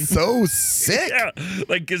him? He's so sick. Yeah,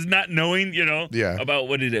 like, because not knowing, Yeah. about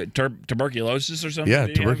what it is, tuberculosis or something. Yeah,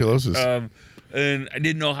 did he have? tuberculosis. And I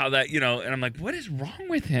didn't know how that, and I'm like, what is wrong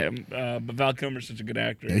with him? But Val Kilmer's such a good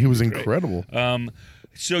actor. Yeah, he was great. incredible.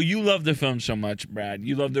 So you love the film so much, Brad.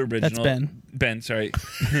 You love the original. That's Ben. Ben, sorry.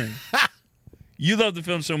 You love the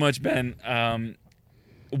film so much, Ben.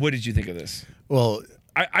 What did you think of this? Well,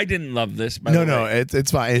 I didn't love this. By no, the no, way.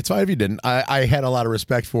 it's fine. It's fine if you didn't. I had a lot of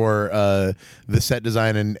respect for the set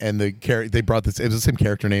design and the character. They brought this. It was the same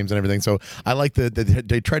character names and everything. So I like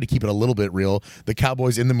they tried to keep it a little bit real. The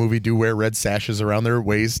cowboys in the movie do wear red sashes around their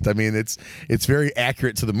waist. I mean, it's very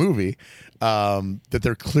accurate to the movie that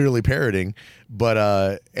they're clearly parroting.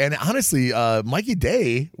 But and honestly, Mikey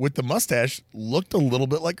Day with the mustache looked a little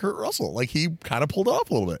bit like Kurt Russell. Like he kind of pulled it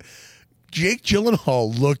off a little bit. Jake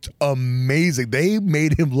Gyllenhaal looked amazing. They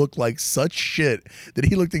made him look like such shit that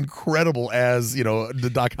he looked incredible as, the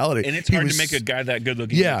Doc Holliday. And it's He hard was- to make a guy that good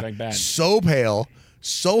looking yeah, look like bad. so pale,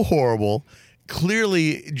 so horrible.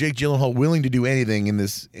 Clearly, Jake Gyllenhaal willing to do anything in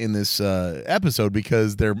this episode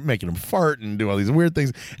because they're making him fart and do all these weird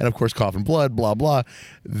things, and of course, coughing blood, blah blah.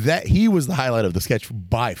 That he was the highlight of the sketch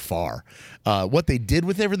by far. What they did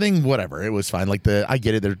with everything, whatever, it was fine. Like I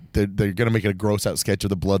get it. They're gonna make it a gross out sketch of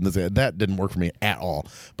the blood, and that didn't work for me at all.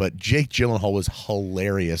 But Jake Gyllenhaal was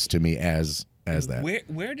hilarious to me as that.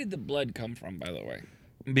 Where did the blood come from, by the way?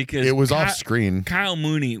 Because It was off screen. Kyle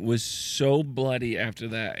Mooney was so bloody after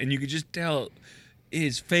that, and you could just tell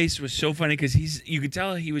his face was so funny because you could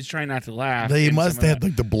tell he was trying not to laugh. They in must some of have that.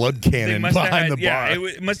 like the blood They cannon must have behind had- the bar. yeah,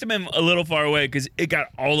 it must have been a little far away because it got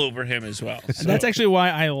all over him as well. So- That's actually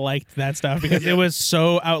why I liked that stuff because it was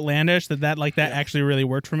so outlandish that actually really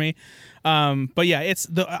worked for me. But yeah, it's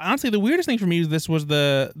honestly the weirdest thing for me is this was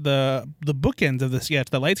the bookends of the sketch,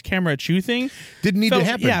 the lights, camera, chew thing. Didn't need felt, to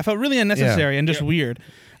happen. Yeah, it felt really unnecessary and just Yeah. weird.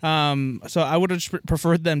 So I would have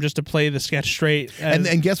preferred them just to play the sketch straight. As,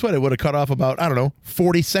 And guess what? It would have cut off about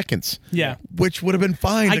 40 seconds. Yeah. which would have been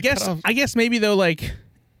fine. I to guess cut off. I guess maybe though, like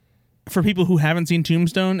for people who haven't seen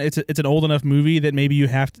Tombstone, it's an old enough movie that maybe you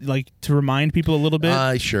have to to remind people a little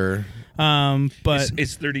bit. Sure, But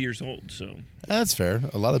it's 30 years old, so that's fair.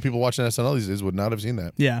 A lot of people watching SNL these days would not have seen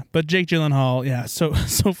that. yeah, but Jake Gyllenhaal, yeah, so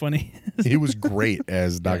funny. He was great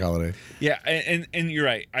as Doc Holliday. yeah, and you're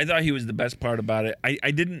right. I thought he was the best part about it.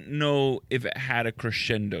 I didn't know if it had a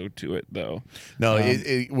crescendo to it though. No,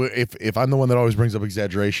 if I'm the one that always brings up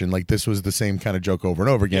exaggeration, like this was the same kind of joke over and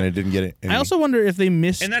over again. It didn't get it. I also wonder if they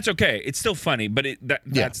missed. And that's okay. It's still funny, but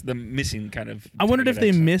that's the missing kind of. I wondered if they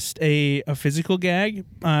accent. missed a physical gag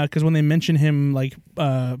because when they mentioned him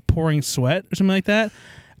pouring sweat or something like that,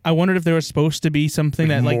 I wondered if there was supposed to be something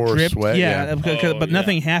that More dripped. sweat, yeah. But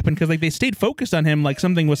nothing happened because they stayed focused on him like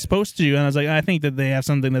something was supposed to, and I was like, I think that they have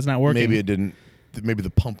something that's not working. maybe it didn't. Maybe the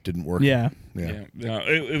pump didn't work. Yeah. Yeah, no,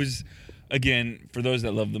 it was. Again, for those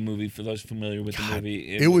that love the movie, for those familiar with the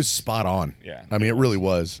movie, It was spot on. Yeah, I mean, it really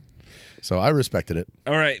was. So I respected it.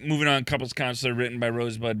 All right, moving on. Couples Counselor, written by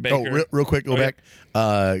Rosebud Baker. Oh, real quick, go Oh, yeah.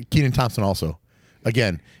 back. Kenan Thompson also.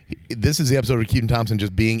 Again, this is the episode of Kenan Thompson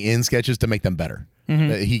just being in sketches to make them better.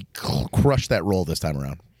 He crushed that role this time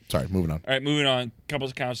around. Sorry, moving on. All right, moving on.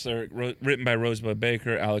 Couples Counselor, written by Rosebud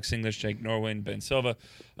Baker, Alex English, Jake Norwin, Ben Silva.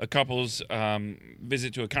 A couple's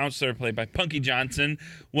visit to a counselor, played by Punky Johnson.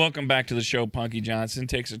 Welcome back to the show, Punky Johnson.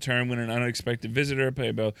 Takes a turn when an unexpected visitor,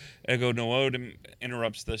 played by Ego Nwodim,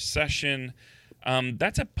 interrupts the session.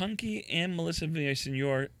 That's a Punky and Melissa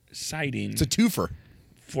Villaseñor sighting It's a twofer.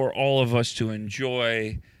 for all of us to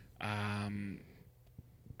enjoy.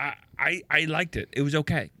 I liked it. It was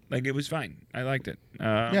okay. Like, it was fine. I liked it.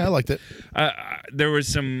 Yeah, I liked it. There was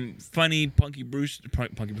some funny Punky Brewster,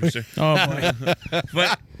 Oh boy.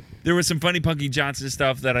 but there was some funny Punky Johnson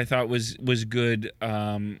stuff that I thought was good.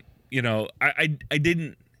 I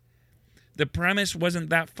didn't. The premise wasn't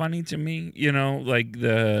that funny to me.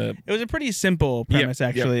 It was a pretty simple premise, Yeah,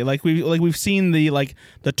 actually. We've seen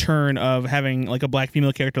the turn of having like a black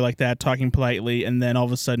female character like that talking politely, and then all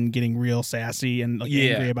of a sudden getting real sassy and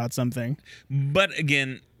angry about something. But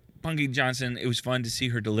again, Punky Johnson, it was fun to see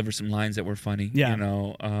her deliver some lines that were funny. Yeah.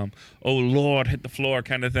 Oh Lord, hit the floor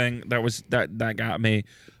kind of thing. That got me.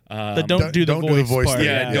 Don't do the voice part.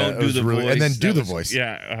 Yeah, don't it do was the really- voice. and then do That the was- voice.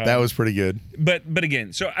 Yeah, That was pretty good. But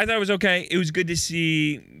again, so I thought it was okay. It was good to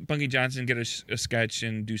see Bunky Johnson get a sketch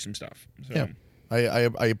and do some stuff. So. Yeah,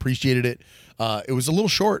 I appreciated it. It was a little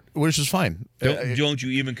short, which is fine. Don't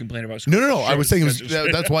you even complain about No. I was saying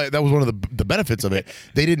sketches. that's why that was one of the benefits of it.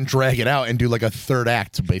 They didn't drag it out and do like a third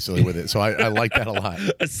act basically with it. So I like that a lot.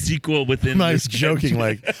 a sequel within. I was the joking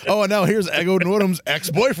like, oh, and now here's Ego Nwodom's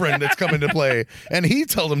ex-boyfriend that's coming to play, and he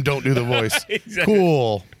told him don't do the voice. Exactly.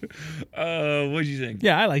 Cool. What'd you think?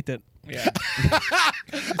 Yeah, I liked it. Yeah.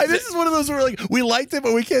 This is one of those where like we liked it,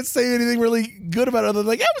 but we can't say anything really good about it. Other than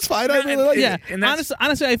like, yeah, it was fine. I really liked Yeah, it. And that's-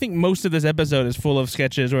 honestly, I think most of this episode is full of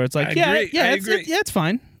sketches where it's like, I agree. it's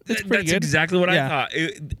fine. It's pretty That's good. exactly what Yeah. I thought.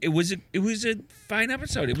 It was a fine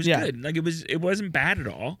episode. It was Yeah. good. Like it wasn't bad at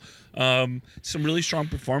all. Some really strong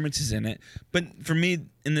performances in it. But for me,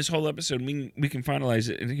 in this whole episode, we can finalize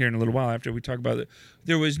it here in a little while after we talk about it.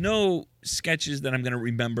 There was no sketches that I'm going to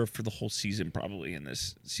remember for the whole season, probably in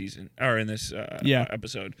this season or in this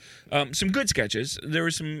episode. Some good sketches. There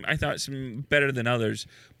were some I thought some better than others,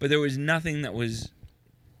 but there was nothing that was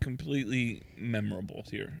completely memorable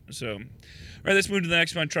here. So, all right, let's move to the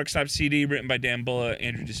next one. Truck Stop CD, written by Dan Bulla,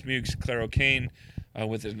 Andrew Dismukes, Claire O'Kane,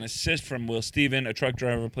 with an assist from Will Steven. A truck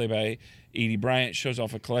driver played by Edie Bryant shows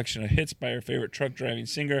off a collection of hits by her favorite truck driving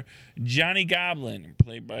singer, Johnny Goblin,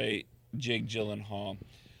 played by Jake Gyllenhaal.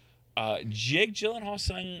 Jake Gyllenhaal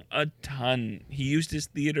sang a ton. He used his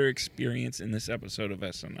theater experience in this episode of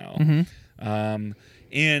SNL.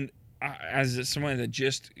 And as someone that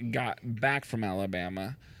just got back from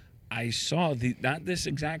Alabama, I saw not this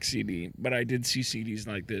exact CD, but I did see CDs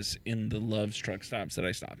like this in the Love's truck stops that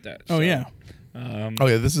I stopped at. Oh, yeah.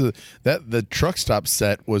 This is the truck stop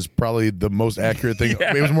set was probably the most accurate thing.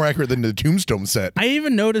 Yeah. It was more accurate than the Tombstone set. I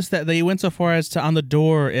even noticed that they went so far as to on the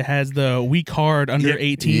door it has the "We Card under Yep.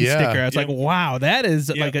 18" Yeah. sticker. It's like, wow, that is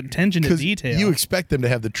like attention to Because detail. you expect them to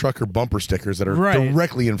have the trucker bumper stickers that are Right.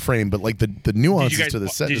 directly in frame, but like the Did nuances you guys, to the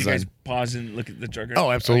set did you design. guys pause and look at the trucker?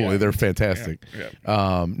 Oh, absolutely, yeah. they're fantastic.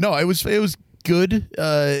 Yeah. No, it was good.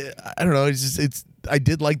 I don't know. It's I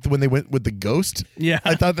did like when they went with the ghost. Yeah.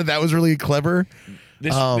 I thought that was really clever.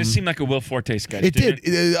 This seemed like a Will Forte sketch. It didn't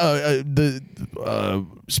did. The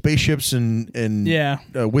spaceships and Yeah.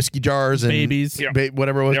 whiskey jars and Babies. Yep.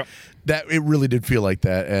 Whatever it was. Yep. That it really did feel like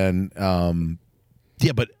that, and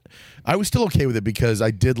but I was still okay with it because I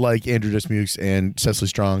did like Andrew Dismukes and Cecily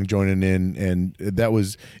Strong joining in, and it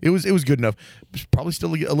was good enough. Probably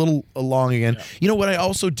still a little long again. Yeah. You know what I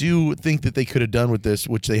also do think that they could have done with this,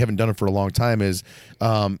 which they haven't done it for a long time, is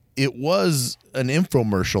it was an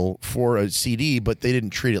infomercial for a CD, but they didn't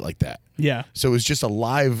treat it like that. Yeah. So it was just a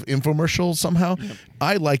live infomercial somehow. Yep.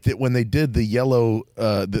 I liked it when they did the yellow,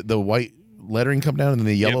 the white lettering come down and then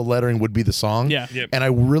the yellow lettering would be the song. Yeah. Yep. And I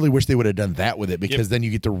really wish they would have done that with it because then you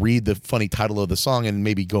get to read the funny title of the song and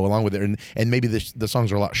maybe go along with it. And maybe the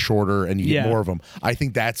songs are a lot shorter and you get more of them. I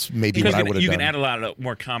think that's maybe what I would have done. You can add a lot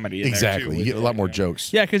more comedy in exactly. there, too, You get a lot more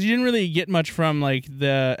jokes. Yeah, because you didn't really get much from like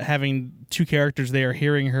the having two characters there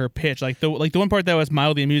hearing her pitch. Like the one part that was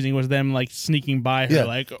mildly amusing was them like sneaking by her. Yeah.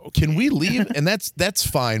 Like, okay. Can we leave? And that's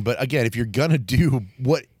fine. But again, if you're gonna do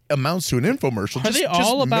what amounts to an infomercial, Are they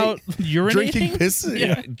all about urinating? drinking piss?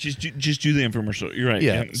 Yeah. Just do the infomercial. You're right.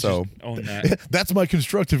 Yeah, just so own that. that's my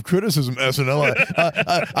constructive criticism, SNL.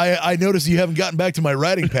 I notice you haven't gotten back to my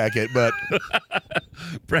writing packet, but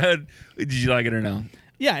Brad, did you like it or no?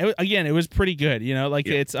 Yeah, it was pretty good. You know, like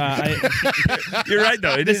it's. You're right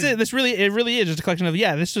though. This really is just a collection of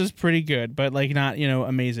this was pretty good, but like not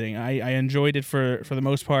amazing. I enjoyed it for the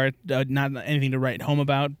most part. Not anything to write home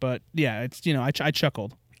about, but yeah, it's I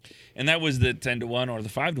chuckled. And that was the 10-1 or the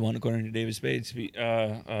 5-1 according to David Spade's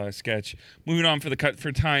sketch. Moving on for the cut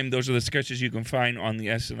for time. Those are the sketches you can find on the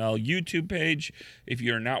SNL YouTube page. If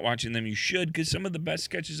you're not watching them, you should, because some of the best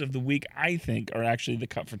sketches of the week, I think, are actually the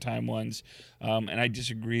cut for time ones. And I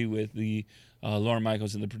disagree with the Lauren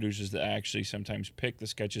Michaels and the producers that actually sometimes pick the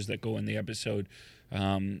sketches that go in the episode.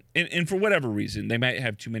 And for whatever reason, they might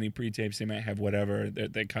have too many pre-tapes. They might have whatever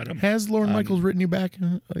they cut them. has Lauren Michaels written you back?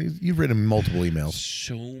 You've written multiple emails.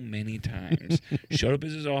 So many times. Showed up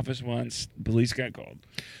at his office once. Police got called.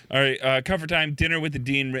 All right, cover time. Dinner with the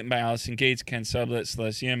Dean, written by Allison Gates, Ken Sublett,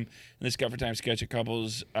 Celeste Yim. In this cover time sketch of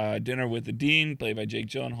couples, Dinner with the Dean, played by Jake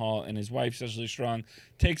Gyllenhaal, and his wife, Cecily Strong,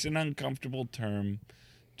 takes an uncomfortable turn.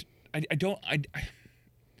 I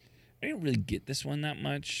didn't really get this one that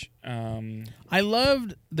much. I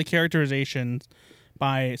loved the characterizations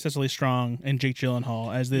by Cecily Strong and Jake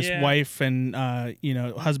Gyllenhaal as this wife and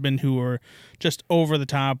husband who were just over the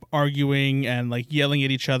top arguing and like yelling at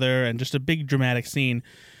each other and just a big dramatic scene.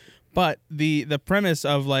 but the premise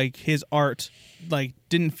of like his art like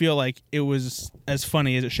didn't feel like it was as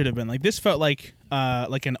funny as it should have been. Like this felt like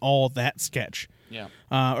an All That sketch. Yeah.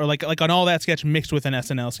 Or like an All That sketch mixed with an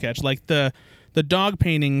SNL sketch. Like the dog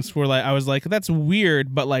paintings were like, I was like, that's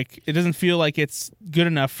weird, but like it doesn't feel like it's good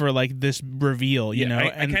enough for like this reveal, you know?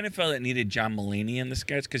 I kind of felt it needed John Mulaney in the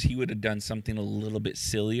sketch because he would have done something a little bit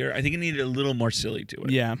sillier. I think it needed a little more silly to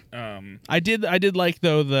it. Yeah. I did like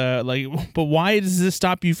though the like, but why does this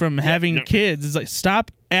stop you from having kids? It's like, stop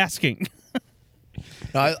asking.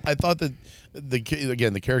 I thought that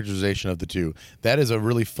the characterization of the two, that is a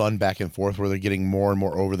really fun back and forth where they're getting more and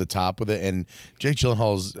more over the top with it, and Jake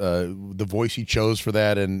Gyllenhaal's the voice he chose for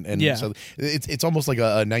that, and so it's almost like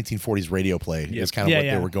a 1940s radio play is kind of what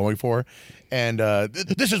they were going for. And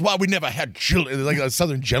this is why we never had children. It's like a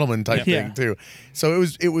Southern gentleman type thing too. So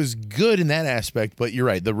it was good in that aspect, but you're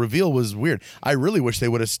right. The reveal was weird. I really wish they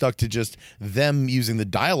would have stuck to just them using the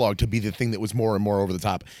dialogue to be the thing that was more and more over the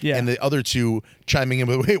top, and the other two chiming in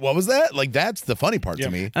with, "Wait, what was that?" Like that's the funny part to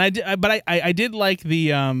me. And I did like the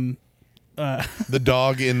the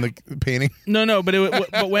dog in the painting. No,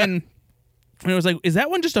 but when. And it was like, is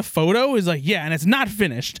that one just a photo? Is like, yeah, and it's not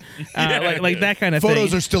finished. Like that kind of thing.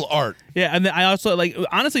 Photos are still art. Yeah, and then I also like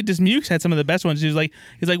honestly, Dismukes had some of the best ones. He's like,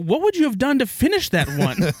 what would you have done to finish that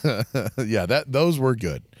one? Yeah, those were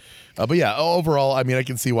good. But yeah, overall, I mean, I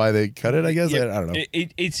can see why they cut it. I guess I don't know.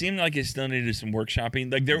 It seemed like it still needed some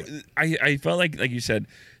workshopping. Like I felt like you said,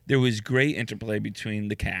 there was great interplay between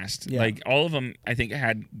the cast. Yeah. Like all of them, I think,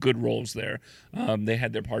 had good roles there. They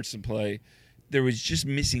had their parts to play. There was just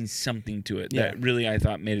missing something to it that really I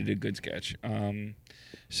thought made it a good sketch.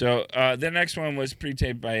 So the next one was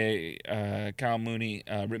pre-taped by Kyle Mooney,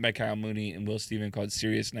 written by Kyle Mooney and Will Steven, called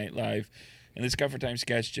Serious Night Live. In this Cover Time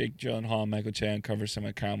sketch, Jake Gyllenhaal and Michael Che uncover some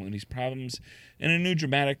of Kyle Mooney's problems in a new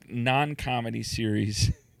dramatic non-comedy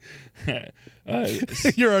series.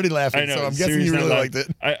 You're already laughing, I know, so I'm guessing you really liked it.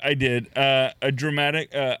 I did. A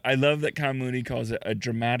dramatic. I love that Kyle Mooney calls it a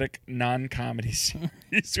dramatic non-comedy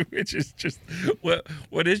series, which is just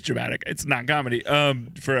what is dramatic? It's not comedy.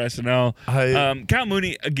 For SNL, Kyle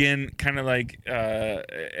Mooney again, kind of like.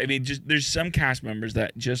 I mean, just there's some cast members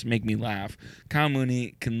that just make me laugh. Kyle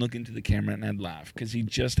Mooney can look into the camera and I'd laugh because he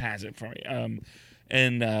just has it for me.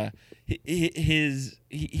 And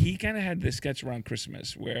he kind of had this sketch around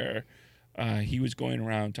Christmas where he was going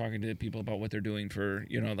around talking to people about what they're doing for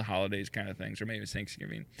the holidays kind of things, or maybe it's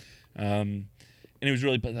Thanksgiving, and it was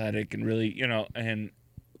really pathetic and really and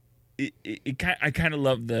I kind of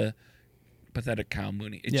love the pathetic Kyle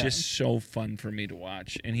Mooney. It's just so fun for me to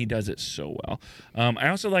watch, and he does it so well. I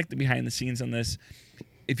also like the behind the scenes on this.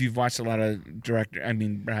 If you've watched a lot of Brad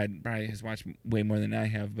has watched way more than I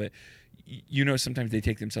have, but sometimes they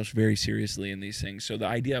take themselves very seriously in these things. So the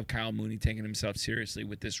idea of Kyle Mooney taking himself seriously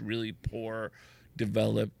with this really poor,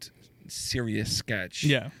 developed, serious sketch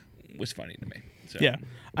was funny to me. So. Yeah.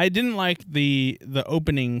 I didn't like the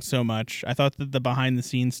opening so much. I thought that the behind the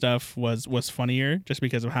scenes stuff was funnier just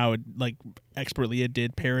because of how expertly it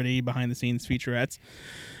did parody behind the scenes featurettes.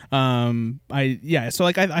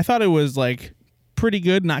 I thought it was like pretty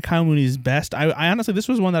good, not Kyle Mooney's best. I honestly, this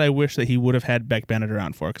was one that I wish that he would have had Beck Bennett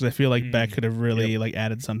around for, because I feel like Beck could have really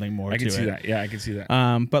added something more to it. I can see that. Yeah, I can see that.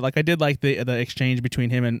 But like I did like the exchange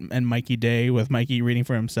between him and Mikey Day, with Mikey reading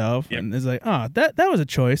for himself, and it's like, oh, that was a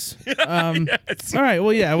choice. All right,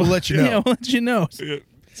 well, yeah, we'll let you know. Yeah, we'll let you know.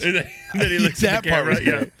 And then he looks at the camera.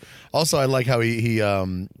 Yeah. Also, I like how he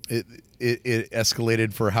it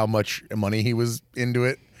escalated for how much money he was into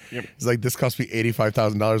it. Yep. It's like, this cost me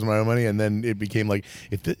 $85,000 of my own money, and then it became like,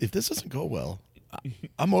 if this doesn't go well,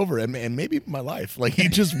 I'm over it, and maybe my life. Like, he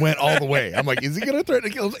just went all the way. I'm like, is he gonna threaten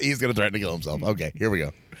to kill himself? He's gonna threaten to kill himself. Okay, here we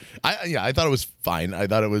go. I thought it was fine. I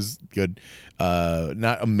thought it was good.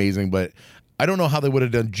 Not amazing, but I don't know how they would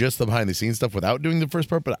have done just the behind the scenes stuff without doing the first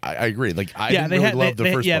part. But I agree. Like, I didn't really love the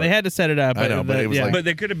first part. Yeah, they had to set it up. I know, but it was like, but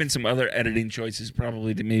there could have been some other editing choices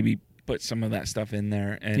probably to maybe put some of that stuff in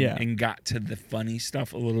there and got to the funny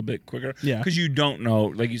stuff a little bit quicker. Yeah. Because you don't know,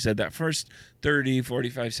 like you said, that first 30,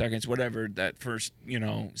 45 seconds, whatever that first,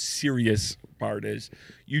 serious part is,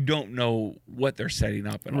 you don't know what they're setting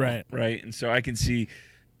up at all. Right. And so I can see,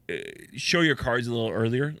 show your cards a little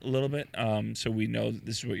earlier, a little bit, so we know that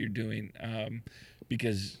this is what you're doing.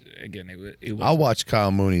 Because, again, it was. I'll watch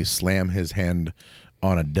Kyle Mooney slam his hand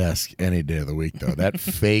on a desk any day of the week, though. That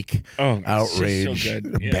fake outrage, so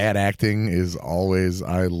good. bad acting is always,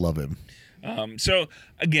 I love him. So,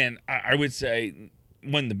 again, I would say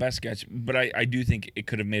one of the best sketch, but I do think it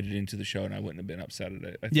could have made it into the show and I wouldn't have been upset at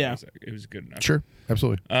it. I think it was good enough. Sure,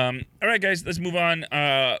 absolutely. All right, guys, let's move on.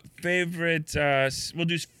 We'll do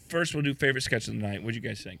favorite sketch of the night. What do you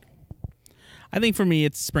guys think? I think for me,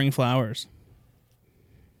 it's Spring Flowers.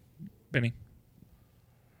 Benny.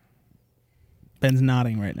 Ben's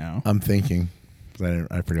nodding right now. I'm thinking. 'Cause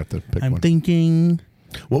I forgot to pick I'm one. thinking.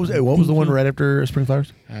 What was it? What was the one right after Spring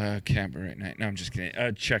Flowers? Cabaret Night. No, I'm just kidding.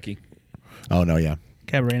 Chucky. Oh no, yeah.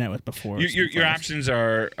 Cabaret Night was before. Your options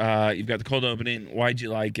are you've got the cold opening. Why'd you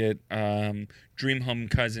like it? Dream Home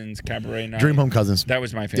Cousins. Cabaret Night. Dream Home Cousins. That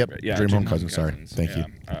was my favorite. Yep. Yeah, Dream Home Cousins. Sorry. Thank you.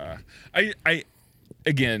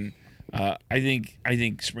 I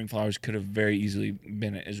think Spring Flowers could have very easily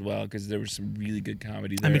been it as well because there was some really good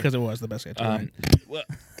comedy there. And because it was the best sketch. Well,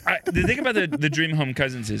 the thing about the Dream Home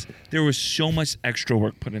Cousins is there was so much extra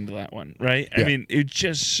work put into that one, right? Yeah. I mean, it's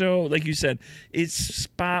just so, like you said, it's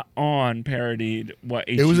spot on parodied what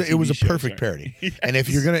It was a HGTV shows perfect are. parody. Yes. And if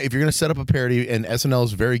you're gonna set up a parody, and SNL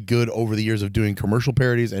is very good over the years of doing commercial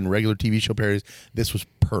parodies and regular TV show parodies, this was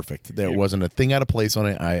perfect. There wasn't a thing out of place on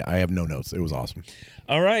it. I have no notes. It was awesome.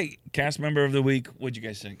 All right, cast member of the week. What'd you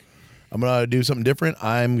guys think? I'm gonna do something different.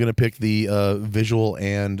 I'm gonna pick the visual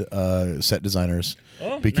and set designers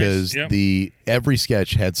Oh, because nice. Yep. every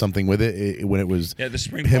sketch had something with it. When it was Yeah, the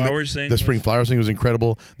Spring Flowers thing. the Spring Flowers thing was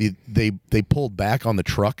incredible. They pulled back on the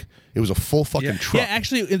truck. It was a full fucking Yeah. truck. yeah,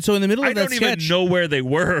 actually, and so in the middle I of that don't even sketch, know where they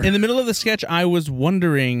were. in the middle of the sketch, I was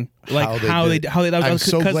wondering like how they. I'm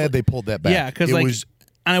so glad they pulled that back. Yeah, because it like. was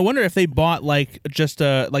And I wonder if they bought like just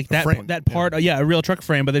like that frame. that part, a real truck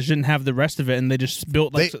frame, but they didn't have the rest of it, and they just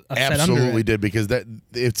built like they a set under absolutely it. did because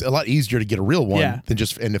it's a lot easier to get a real one Yeah. than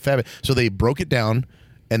just and to fab it. So they broke it down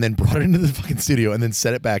and then brought it into the fucking studio and then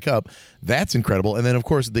set it back up. That's incredible. And then of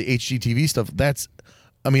course the HGTV stuff.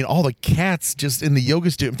 I mean, all the cats just in the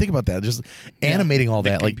yoga studio. Think about that. Just animating all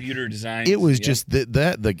the that. Like computer designs. it was Yep. just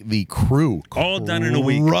the crew All done in a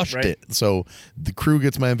week, crushed right? it. So the crew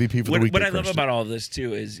gets my MVP for the week. What They I love crushed it. about all this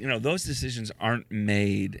too is those decisions aren't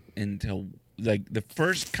made until like the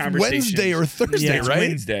first conversation. Wednesday or Thursday, Yeah, It's right?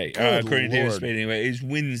 Wednesday, Good according to David Lord. Spade. Anyway, it's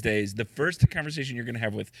Wednesdays. The first conversation you're going to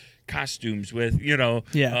have with costumes, with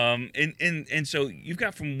Yeah. and so you've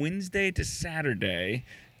got from Wednesday to Saturday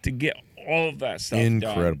to get all of that stuff done.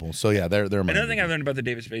 Incredible. So yeah, they're my Another thing MVP. I learned about the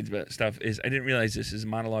David Spade stuff is I didn't realize this is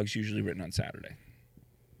monologues usually written on Saturday.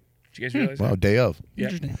 Did you guys realize Wow, that? day of. Yeah.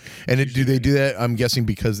 Interesting. And do they do that? I'm guessing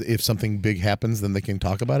because if something big happens, then they can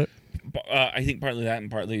talk about it. I think partly that, and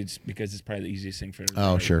partly it's because it's probably the easiest thing for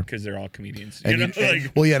Oh, sure. because they're all comedians. And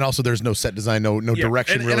well, yeah, and also there's no set design, no Yeah,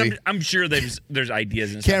 direction and really. I'm sure there's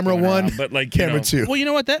ideas and Camera stuff going one, around, but like camera two. Well, you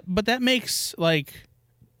know what that makes like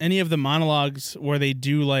any of the monologues where they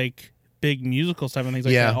do like big musical stuff and things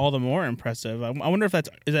like Yeah. that all the more impressive. I wonder if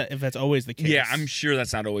that's always the case. Yeah, I'm sure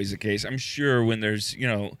that's not always the case. I'm sure when there's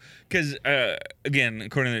because again,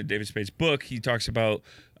 according to David Spade's book, he talks about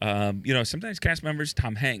sometimes cast members.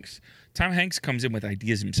 Tom Hanks comes in with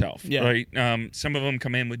ideas himself. Yeah. Right. Some of them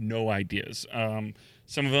come in with no ideas.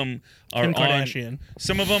 Some of them are Kim on. Kardashian.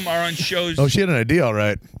 Some of them are on shows. Oh, she had an idea, all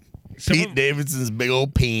right. some Pete of- Davidson's big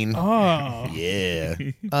old peen. Oh. Yeah,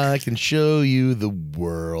 I can show you the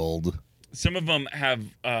world. Some of them have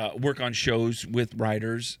work on shows with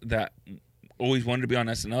writers that always wanted to be on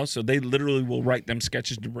SNL, so they literally will write them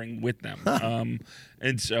sketches to bring with them.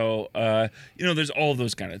 And so, there's all of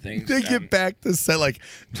those kind of things. They get back to set like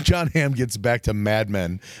John Hamm gets back to Mad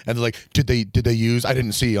Men, and they're like, "Did they use? I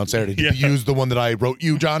didn't see on Saturday. Did they use the one that I wrote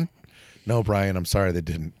you, John?" No, Brian. I'm sorry, they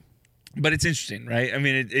didn't. But it's interesting, right? I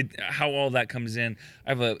mean, it how all that comes in. I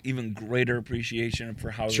have a even greater appreciation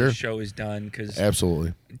for how Sure. the show is done because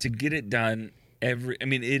Absolutely, to get it done,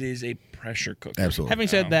 it is a pressure cooker. absolutely. Having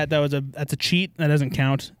said that, that's a cheat. That doesn't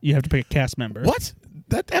count. You have to pick a cast member. What?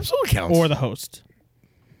 That absolutely counts. Or the host.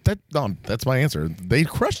 That's my answer. They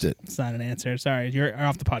crushed it. It's not an answer. Sorry, you're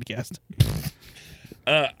off the podcast.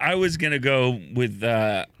 I was gonna go with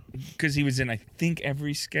because he was in I think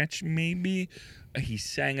every sketch maybe. He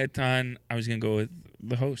sang a ton. I was gonna go with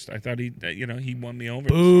the host. I thought he won me over.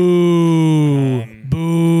 Boo.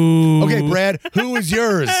 Boo. Okay, Brad, who is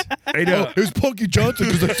yours? I know. Oh, it was Punky Johnson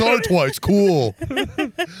because I saw her twice. Cool.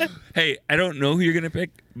 Hey, I don't know who you're gonna pick,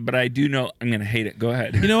 but I do know I'm gonna hate it. Go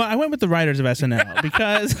ahead. You know what? I went with the writers of SNL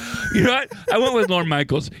because You know what? I went with Lorne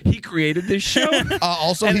Michaels. He created this show.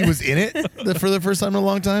 Also, he was in it for the first time in a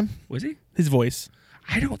long time. Was he? his voice.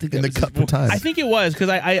 I don't think In that the was Cut for Time. I think it was because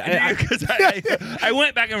I because I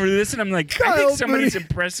went back and listened. I'm like, I Kyle think somebody's Mooney.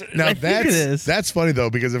 impressive. Now I think it is. that's funny though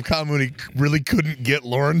because if Kyle Mooney really couldn't get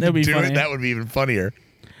Lauren to That'd be do funny. it, that would be even funnier.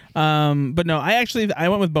 but no, I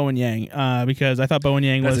went with Bowen Yang because I thought Bowen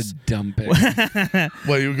Yang That's was a dumb pick.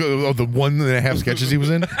 Well, you go the 1.5 sketches he was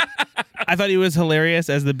in. I thought he was hilarious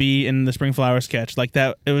as the bee in the Spring Flower sketch. Like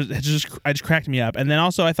that, it just cracked me up. And then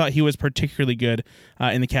also I thought he was particularly good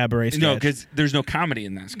in the cabaret sketch. No, because there's no comedy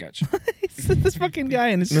in that sketch. this fucking guy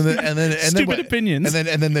and his and then stupid what- opinions. And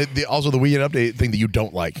then also the weekend update thing that you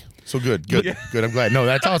don't like. So good. I'm glad. No,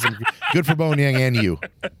 that's awesome. Good for Bowen Yang and you.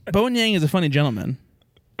 Bowen Yang is a funny gentleman.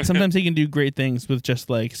 Sometimes he can do great things with just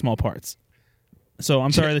like small parts. So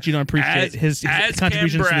I'm sorry that you don't appreciate his as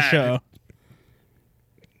contributions to the Brad. show.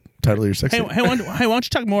 Title of your sex. Hey, why don't you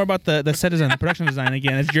talk more about the set design, the production design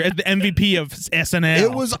again? As you're the MVP of SNL.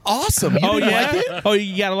 It was awesome. You Oh didn't yeah. like it? Oh,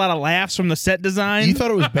 you got a lot of laughs from the set design. You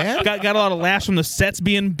thought it was bad? got a lot of laughs from the sets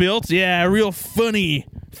being built. Yeah, real funny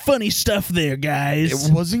stuff there, guys.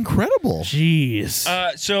 It was incredible.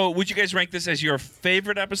 Jeez. So would you guys rank this as your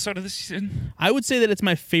favorite episode of the season? I would say that it's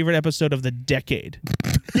my favorite episode of the decade.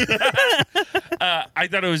 I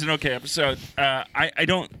thought it was an okay episode. I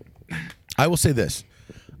don't. I will say this.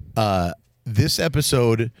 This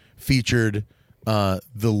episode featured the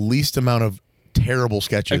least amount of terrible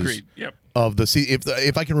sketches. Agreed. Yep. Of the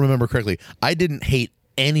if I can remember correctly, I didn't hate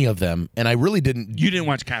any of them, and I really didn't. You didn't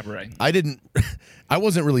watch Cabaret. I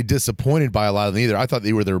wasn't really disappointed by a lot of them either. I thought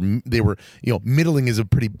they were middling is a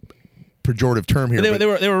pretty pejorative term here. They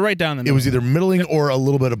but were right down the it middle. was either middling or a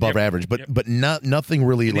little bit above Yep. average, but Yep. but nothing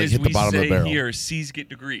really And like as hit the we bottom of say the barrel. here, C's get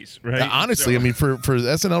degrees, right? Honestly, So- I mean, for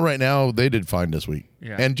SNL right now, they did fine this week.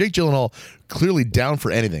 Yeah. And Jake Gyllenhaal clearly down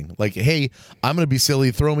for anything. Like, hey, I'm gonna be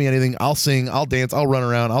silly. Throw me anything. I'll sing. I'll dance. I'll run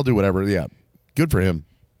around. I'll do whatever. Yeah, good for him.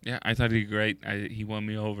 yeah, I thought he did great. He won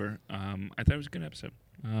me over. I thought it was a good episode.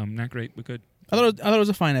 Not great, but good. I thought it was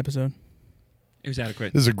a fine episode. It was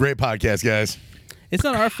adequate. This is a great podcast, guys. It's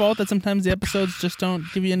not our fault that sometimes the episodes just don't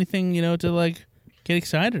give you anything, to like get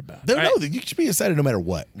excited about. No, All right. no, you should be excited no matter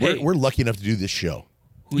what. Hey. We're lucky enough to do this show.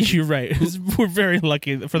 You're right. We're very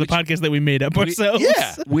lucky for the podcast that we made up ourselves.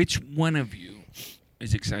 Yeah. Which one of you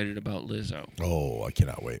is excited about Lizzo? Oh, I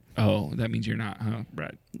cannot wait. Oh, that means you're not, huh,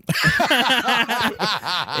 Brad?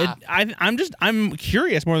 I'm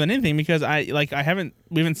curious more than anything because we haven't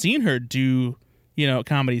seen her do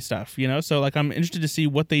comedy stuff, so like I'm interested to see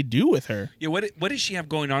what they do with her. Yeah. What does she have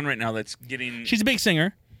going on right now that's getting? She's a big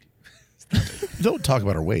singer. Don't talk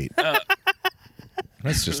about her weight.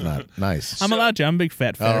 That's just not nice. I'm allowed to. I'm a big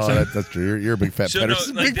fat Oh, Patterson. that's true. You're a big fat So, no,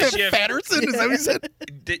 Patterson. like, big does fat she have- Patterson? Is that what you said?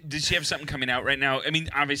 Did she have something coming out right now? I mean,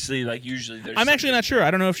 obviously, like usually there's. I'm actually not sure. I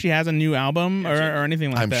don't know if she has a new album or anything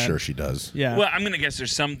like I'm that. sure she does. Yeah. Well, I'm gonna guess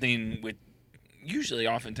there's something with. Usually,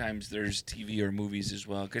 oftentimes there's TV or movies as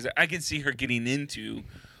well because I can see her getting into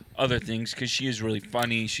other things because she is really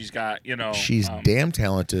funny. She's got She's damn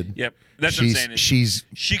talented. Yep, that's she's what I'm saying. she's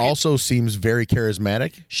She could- also seems very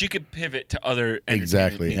charismatic. She could pivot to other entertainment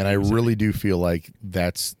Exactly, and I mediums. really do feel like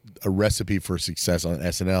that's a recipe for success on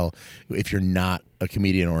SNL. If you're not a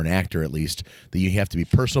comedian or an actor, at least, that you have to be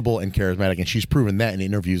personable and charismatic, and she's proven that in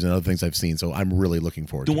interviews and other things I've seen. So I'm really looking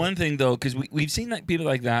forward The to one thing though, because we've seen like people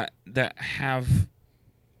like that have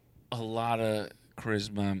a lot of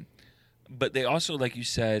charisma, but they also, like you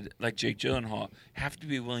said, like Jake Gyllenhaal, have to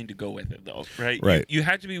be willing to go with it though, right? Right. You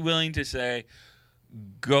have to be willing to say,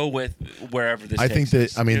 go with wherever this. I think takes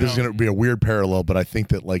that us, this you is know? going to be a weird parallel, but I think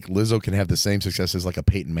that like Lizzo can have the same success as like a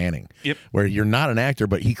Peyton Manning. Yep. Where you're not an actor,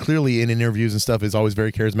 but he clearly in interviews and stuff is always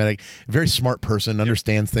very charismatic, very smart person,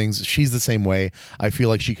 understands things. She's the same way. I feel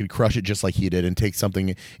like she could crush it just like he did and take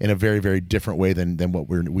something in a very, very different way than what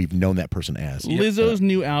we've known that person as. Lizzo's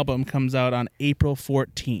new album comes out on April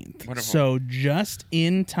 14th. Wonderful. So just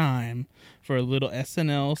in time for a little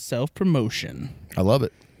SNL self-promotion. I love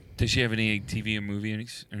it. Does she have any TV or movie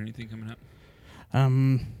or anything coming up?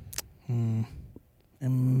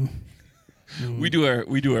 We do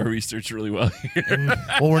our research really well here.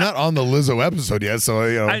 Well, we're not on the Lizzo episode yet, so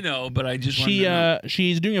I know, but I just wanted to know.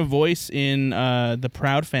 She's doing a voice in the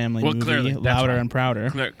Proud Family Well, movie, clearly, that's Louder why. and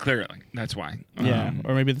Prouder. Clearly, that's why. Yeah,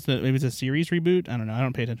 or maybe it's a series reboot. I don't know. I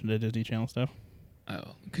don't pay attention to Disney Channel stuff. Oh,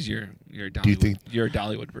 because you're a Dollywood. Do you think- you're a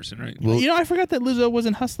Dollywood person, right? Will, I forgot that Lizzo was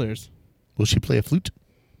in Hustlers. will she play a flute?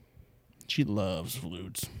 She loves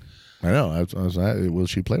flutes. I know. Will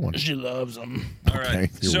she play one? She loves them. All right. Okay,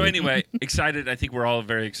 you're So weird. anyway, excited. I think we're all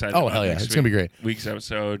very excited. Oh, about hell yeah. next It's gonna be great. Week's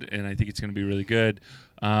episode, and I think it's gonna be really good.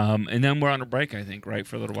 And then we're on a break, I think, right,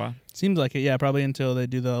 for a little while. Seems like it. Yeah, probably until they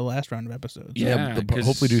do the last round of episodes. Yeah, but 'cause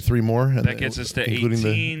hopefully do 3 more. and That gets us to including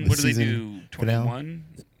 18. The What do they season do? finale. 21?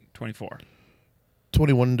 24.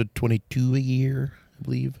 21 to 22 a year, I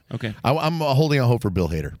believe. Okay. I'm holding out hope for Bill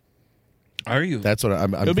Hader. Are you? That's what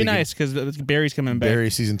I'm It would be thinking. nice because Barry's coming back. Barry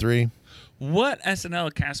season 3. What SNL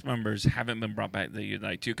cast members haven't been brought back that you'd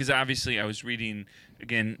like to? Because obviously, I was reading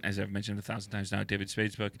again, as I've mentioned 1,000 times now, David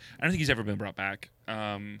Spade's book. I don't think he's ever been brought back.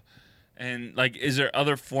 And like, is there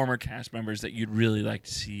other former cast members that you'd really like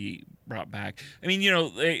to see brought back? I mean,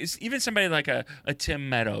 even somebody like a Tim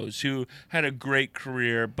Meadows, who had a great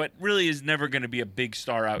career, but really is never going to be a big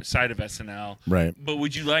star outside of SNL. Right. But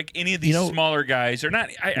would you like any of these smaller guys, or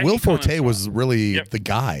not? I Will hate calling Forte them was small. really the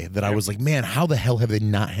guy that I was like, man, how the hell have they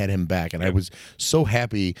not had him back? And I was so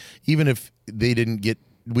happy, even if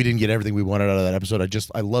we didn't get everything we wanted out of that episode.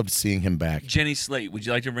 I loved seeing him back. Jenny Slate. Would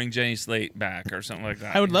you like to bring Jenny Slate back or something like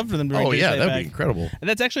that? I would love for them to bring Oh Jenny yeah, Slate that'd back. be incredible. And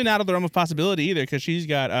that's actually not out of the realm of possibility either, because she's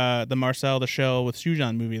got the Marcel the Shell with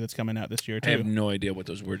Shujan movie that's coming out this year I have too. no idea what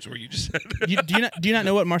those words were you just said. Do you not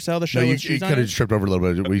know what Marcel the No, Shell you with kind Shujan of is? tripped over a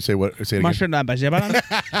little bit. Will you say what? Say it again. Marcel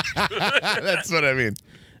That's what I mean.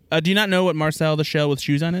 do you not know what Marcel the Shell with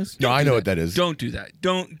Shujan is? No, I know what that is. Don't do that.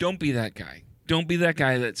 Don't be that guy. Don't be that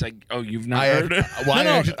guy that's like, oh, you've not I heard it. No,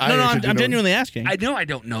 I'm genuinely asking. I know I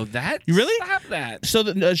don't know that. You really? Stop that.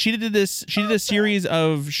 So she did this. She did a series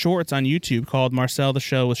of shorts on YouTube called Marcel the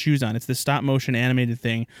Shell with Shoes On. It's this stop motion animated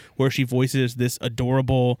thing where she voices this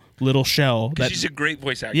adorable little shell that She's a great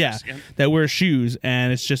voice actress. that wears shoes,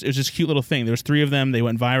 and it's just a cute little thing. There was 3 of them. They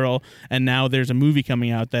went viral, and now there's a movie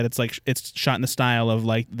coming out that it's shot in the style of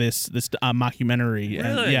like this mockumentary.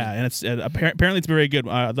 Really? And it's apparently it's very good.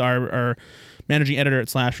 Our managing editor at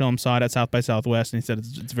Slash Film saw it at South by Southwest, and he said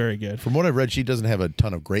it's very good. From what I've read, she doesn't have a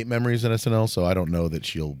ton of great memories in SNL, so I don't know that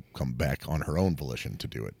she'll come back on her own volition to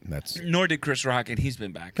do it. Nor did Chris Rock, and he's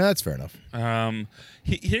been back. That's fair enough.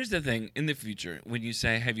 Here's the thing: in the future, when you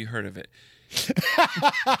say, "Have you heard of it?"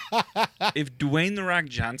 If Dwayne the Rock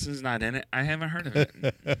Johnson's not in it, I haven't heard of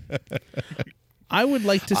it. I would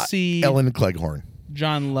like to see Ellen Cleghorn.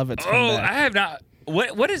 John Lovitz come Oh, back. I have not.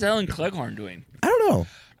 What is Ellen Cleghorn doing? I don't know.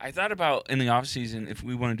 I thought about in the off season if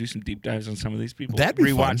we want to do some deep dives on some of these people. That'd be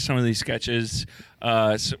rewatch fun. some of these sketches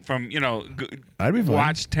from That'd be fun.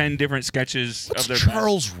 watch 10 different sketches What's of their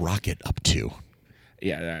Charles Rocket up to? best.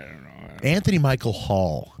 Yeah, I don't know. Anthony Michael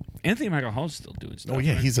Hall. Anthony Michael Hall's still doing stuff. Oh,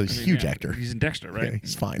 yeah, right? he's a I mean, huge yeah, actor. He's in Dexter, right? Yeah,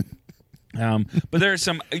 he's fine. But there are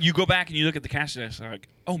some. You go back and you look at the cast, and it's like,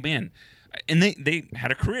 oh man, and they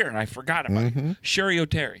had a career, and I forgot about it. Sherry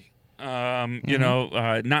O'Terry.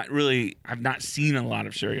 Not really. I've not seen a lot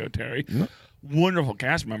of Sherry O'Terry. Wonderful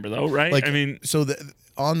cast member, though, right? Like, I mean, so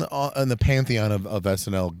on the pantheon of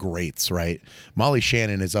SNL greats, right? Molly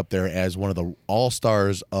Shannon is up there as one of the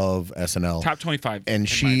all-stars of SNL. top 25, And in my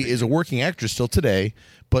she opinion. is a working actress still today,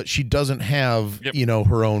 but she doesn't have, Yep.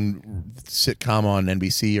 her own sitcom on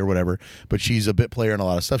NBC or whatever. But she's a bit player in a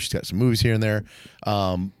lot of stuff. She's got some movies here and there.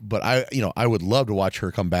 But I would love to watch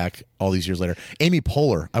her come back all these years later. Amy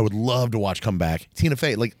Poehler, I would love to watch come back. Tina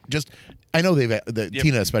Fey, I know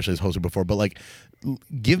Tina especially has hosted before, but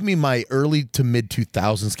give me my early to mid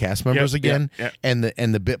 2000s cast members again, and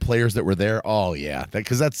the bit players that were there. Oh yeah,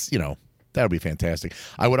 because that's that would be fantastic.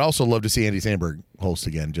 I would also love to see Andy Samberg host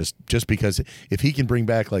again, just because if he can bring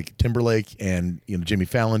back like Timberlake and Jimmy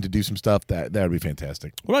Fallon to do some stuff, that would be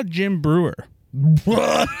fantastic. What about Jim Brewer?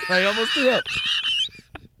 I almost did it.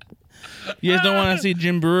 You guys don't want to see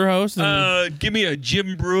Jim Brewer host? Give me a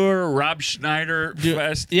Jim Brewer, Rob Schneider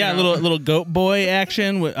fest. Yeah, little Goat Boy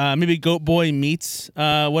action. With, maybe Goat Boy meets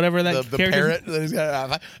whatever that The character. parrot that he's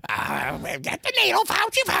got. Get the needle,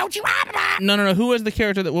 Fauci. No. Who was the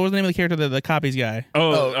character? What was the name of the character? The copies guy.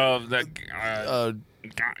 The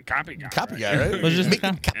copy guy. Copy right? guy, right? Was it just Make the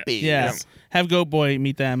them copy. Yeah. Have Goat Boy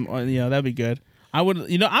meet them. That'd be good. I would,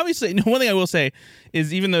 obviously, one thing I will say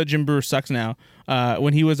is even though Jim Brewer sucks now,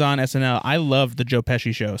 when he was on SNL, I loved the Joe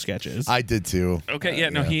Pesci show sketches. I did too.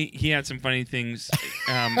 Okay, he had some funny things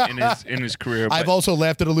in his career. I've but, also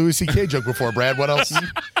laughed at a Louis C.K. joke before, Brad. What else?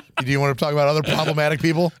 Do you want to talk about other problematic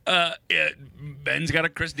people? Ben's got a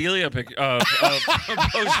Chris D'Elia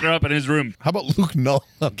poster up in his room. How about Luke Null?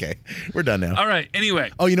 Okay, we're done now. All right.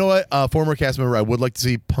 Anyway. Oh, you know what? Former cast member, I would like to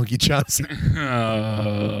see Punky Johnson.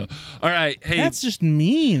 All right. Hey, That's just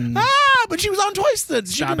mean. But she was on twice then.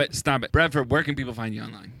 stop it. Bradford, where can people find you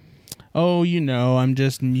online? Oh, I'm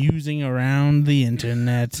just musing around the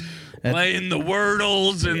internet. Playing the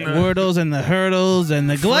Wordles and the... Wordles and the hurdles and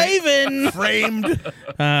the Glavin. Framed.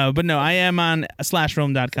 But no, I am on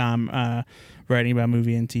slashfilm.com writing about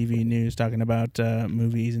movie and TV news, talking about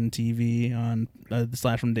movies and TV on the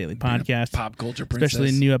Slash Film Daily podcast. Pop culture princess.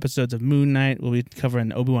 Especially new episodes of Moon Knight. We'll be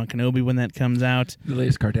covering Obi-Wan Kenobi when that comes out. The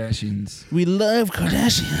latest Kardashians. We love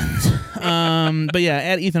Kardashians. But yeah,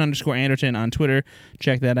 at Ethan_Anderton on Twitter.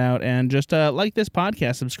 Check that out. And just like this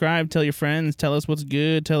podcast, subscribe, tell your friends, tell us what's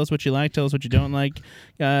good, tell us what you like, tell us what you don't like.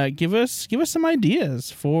 Give us some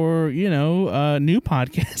ideas for, new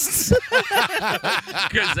podcasts.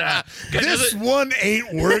 Because This one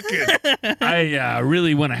ain't working. I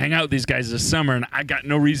really want to hang out with these guys this summer, and I got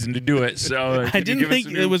no reason to do it. So I didn't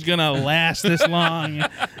think it was going to last this long.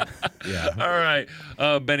 Yeah. All right.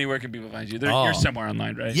 Benny, where can people find you? You're somewhere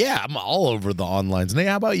online, right? Yeah, I'm all over the onlines. Nate,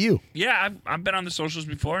 how about you? Yeah, I've been on the socials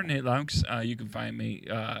before, Nate Laux. You can find me,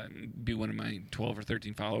 be one of my 12 or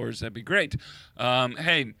 13 followers. That'd be great.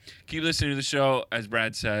 Hey, keep listening to the show. As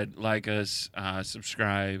Brad said, like us,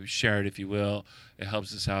 subscribe, share it if you will. It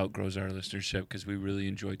helps us out, grows our listenership, because we really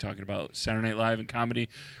enjoy talking about Saturday Night Live and comedy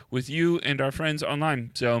with you and our friends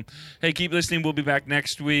online. So, hey, keep listening. We'll be back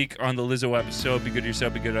next week on the Lizzo episode. Be good to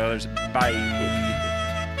yourself, be good to others. Bye.